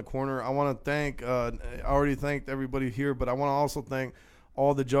right around the corner. I want to thank, I already thanked everybody here, but I want to also thank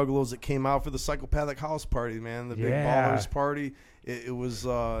all the Juggalos that came out for the Psychopathic House Party, man. The Big Ballers Party. It was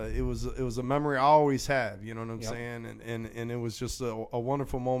a memory I always have, you know what I'm saying? And it was just a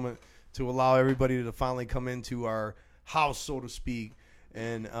wonderful moment to allow everybody to finally come into our house, so to speak.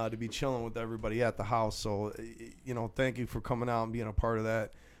 And to be chilling with everybody at the house. So, thank you for coming out and being a part of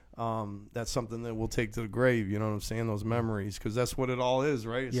that. That's something that we'll take to the grave, you know what I'm saying? Those memories, because that's what it all is,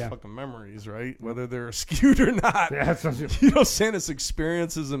 right? It's fucking memories, right? Whether they're skewed or not. Yeah, you know what I'm saying? It's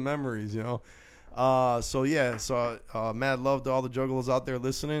experiences and memories, you know? So mad love to all the Juggalos out there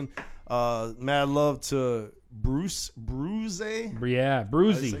listening. Mad love to Brucey. Yeah,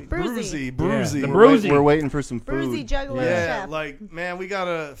 Brucey. Brucey. Yeah, we're waiting for some food. Brucey Juggalo Yeah, Chef. like, man, we got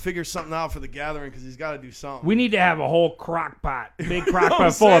to figure something out for the gathering because he's got to do something. We need to have a whole crock pot, big crock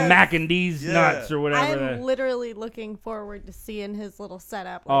pot full of Mac and D's nuts or whatever. I'm literally looking forward to seeing his little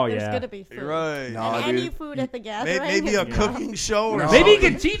setup. Like, there's going to be food. Right. No, and any food at the gathering. Maybe a cooking show. Or maybe he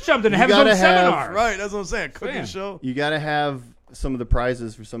can teach something and have his own seminar. Right, that's what I'm saying. Cooking show. You got to have some of the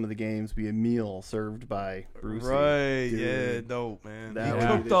prizes for some of the games be a meal served by Brucey. Right, Dude. yeah, dope, man.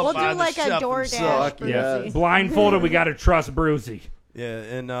 Cooked up we'll do like a DoorDash Brucey. Yeah. Blindfolded, we got to trust Brucey. Yeah,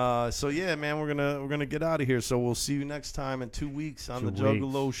 and so yeah, man, we're gonna get out of here. So we'll see you next time in 2 weeks on the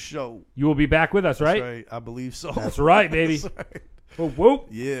Juggalo Show. You will be back with us, right? That's right. I believe so. That's right, baby. That's right. Whoop whoop.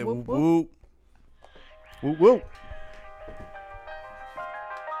 Yeah, whoop whoop. Whoop whoop.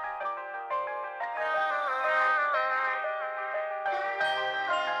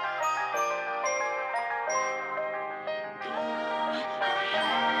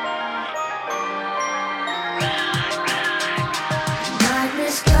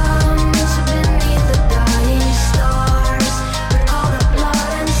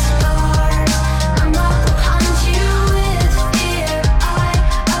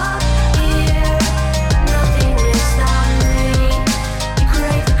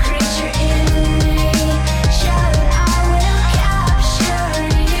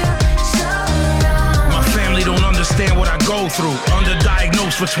 Through.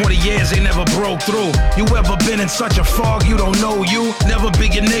 Underdiagnosed for 20 years, they never broke through. You ever been in such a fog you don't know you? Never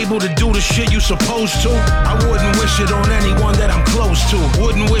being able to do the shit you supposed to? I wouldn't wish it on anyone that I'm close to.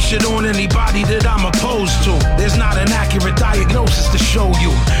 Wouldn't wish it on anybody that I'm opposed to. There's not an accurate diagnosis to show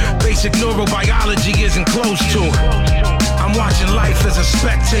you. Basic neurobiology isn't close to. I'm watching life as a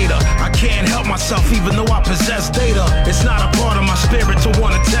spectator. I can't help myself even though I possess data. It's not a part of my spirit to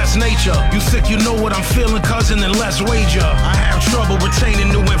want to test nature. You think you know what I'm feeling, cousin, then let's wager. I have trouble retaining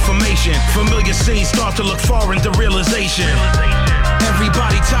new information. Familiar scenes start to look foreign to realization.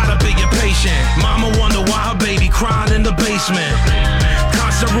 Everybody tired of being patient. Mama wonder why her baby crying in the basement.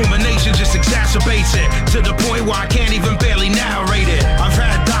 Constant rumination just exacerbates it to the point where I can't even barely narrate it. I've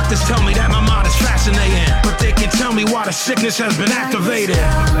had doctors tell me that my mind is fascinating, but they can tell me why the sickness has been activated.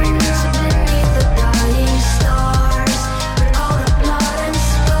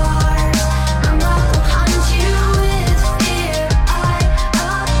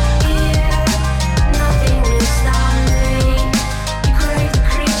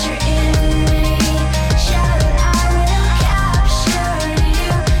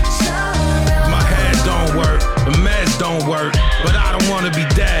 But I don't wanna be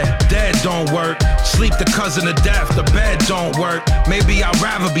dead. Dead don't work. Sleep the cousin of death. The bed don't work. Maybe I'd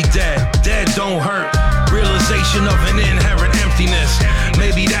rather be dead. Dead don't hurt. Realization of an inherent emptiness.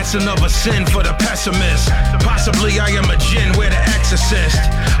 Maybe that's another sin for the pessimist. Possibly I am a jinn, we're the exorcist.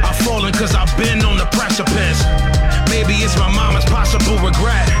 I've fallen cause I've been on the precipice. Maybe it's my mama's possible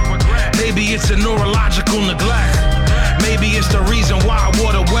regret. Maybe it's a neurological neglect. Maybe it's the reason why I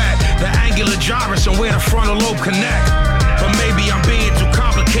water wet. The angular gyrus and where the frontal lobe connect. But maybe I'm being too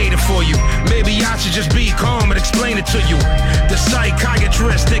complicated for you. Maybe I should just be calm and explain it to you. The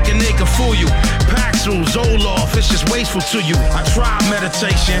psychiatrist thinking they can fool you. Paxil, Zoloft, it's just wasteful to you. I tried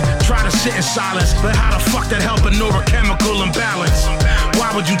meditation, try to sit in silence, but how the fuck that help a neurochemical imbalance?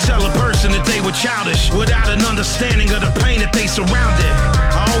 Why would you tell a person that they were childish without an understanding of the pain that they surrounded?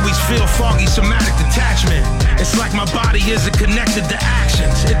 I always feel foggy somatic detachment. It's like my body isn't connected to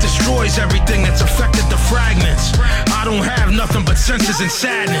actions. It destroys everything that's affected the fragments. I don't have nothing but senses and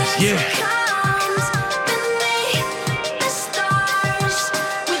sadness, yeah.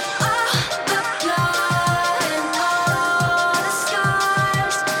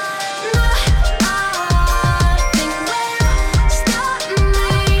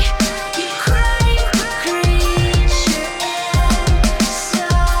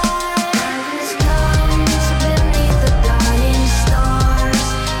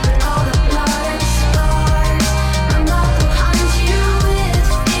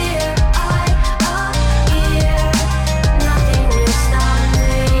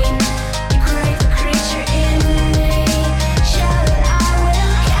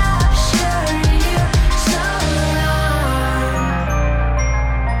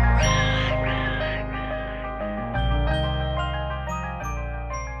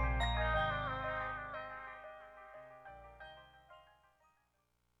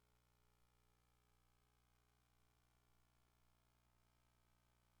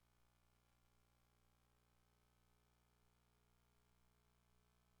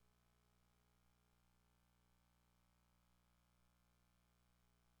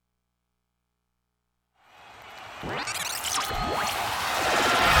 Bye.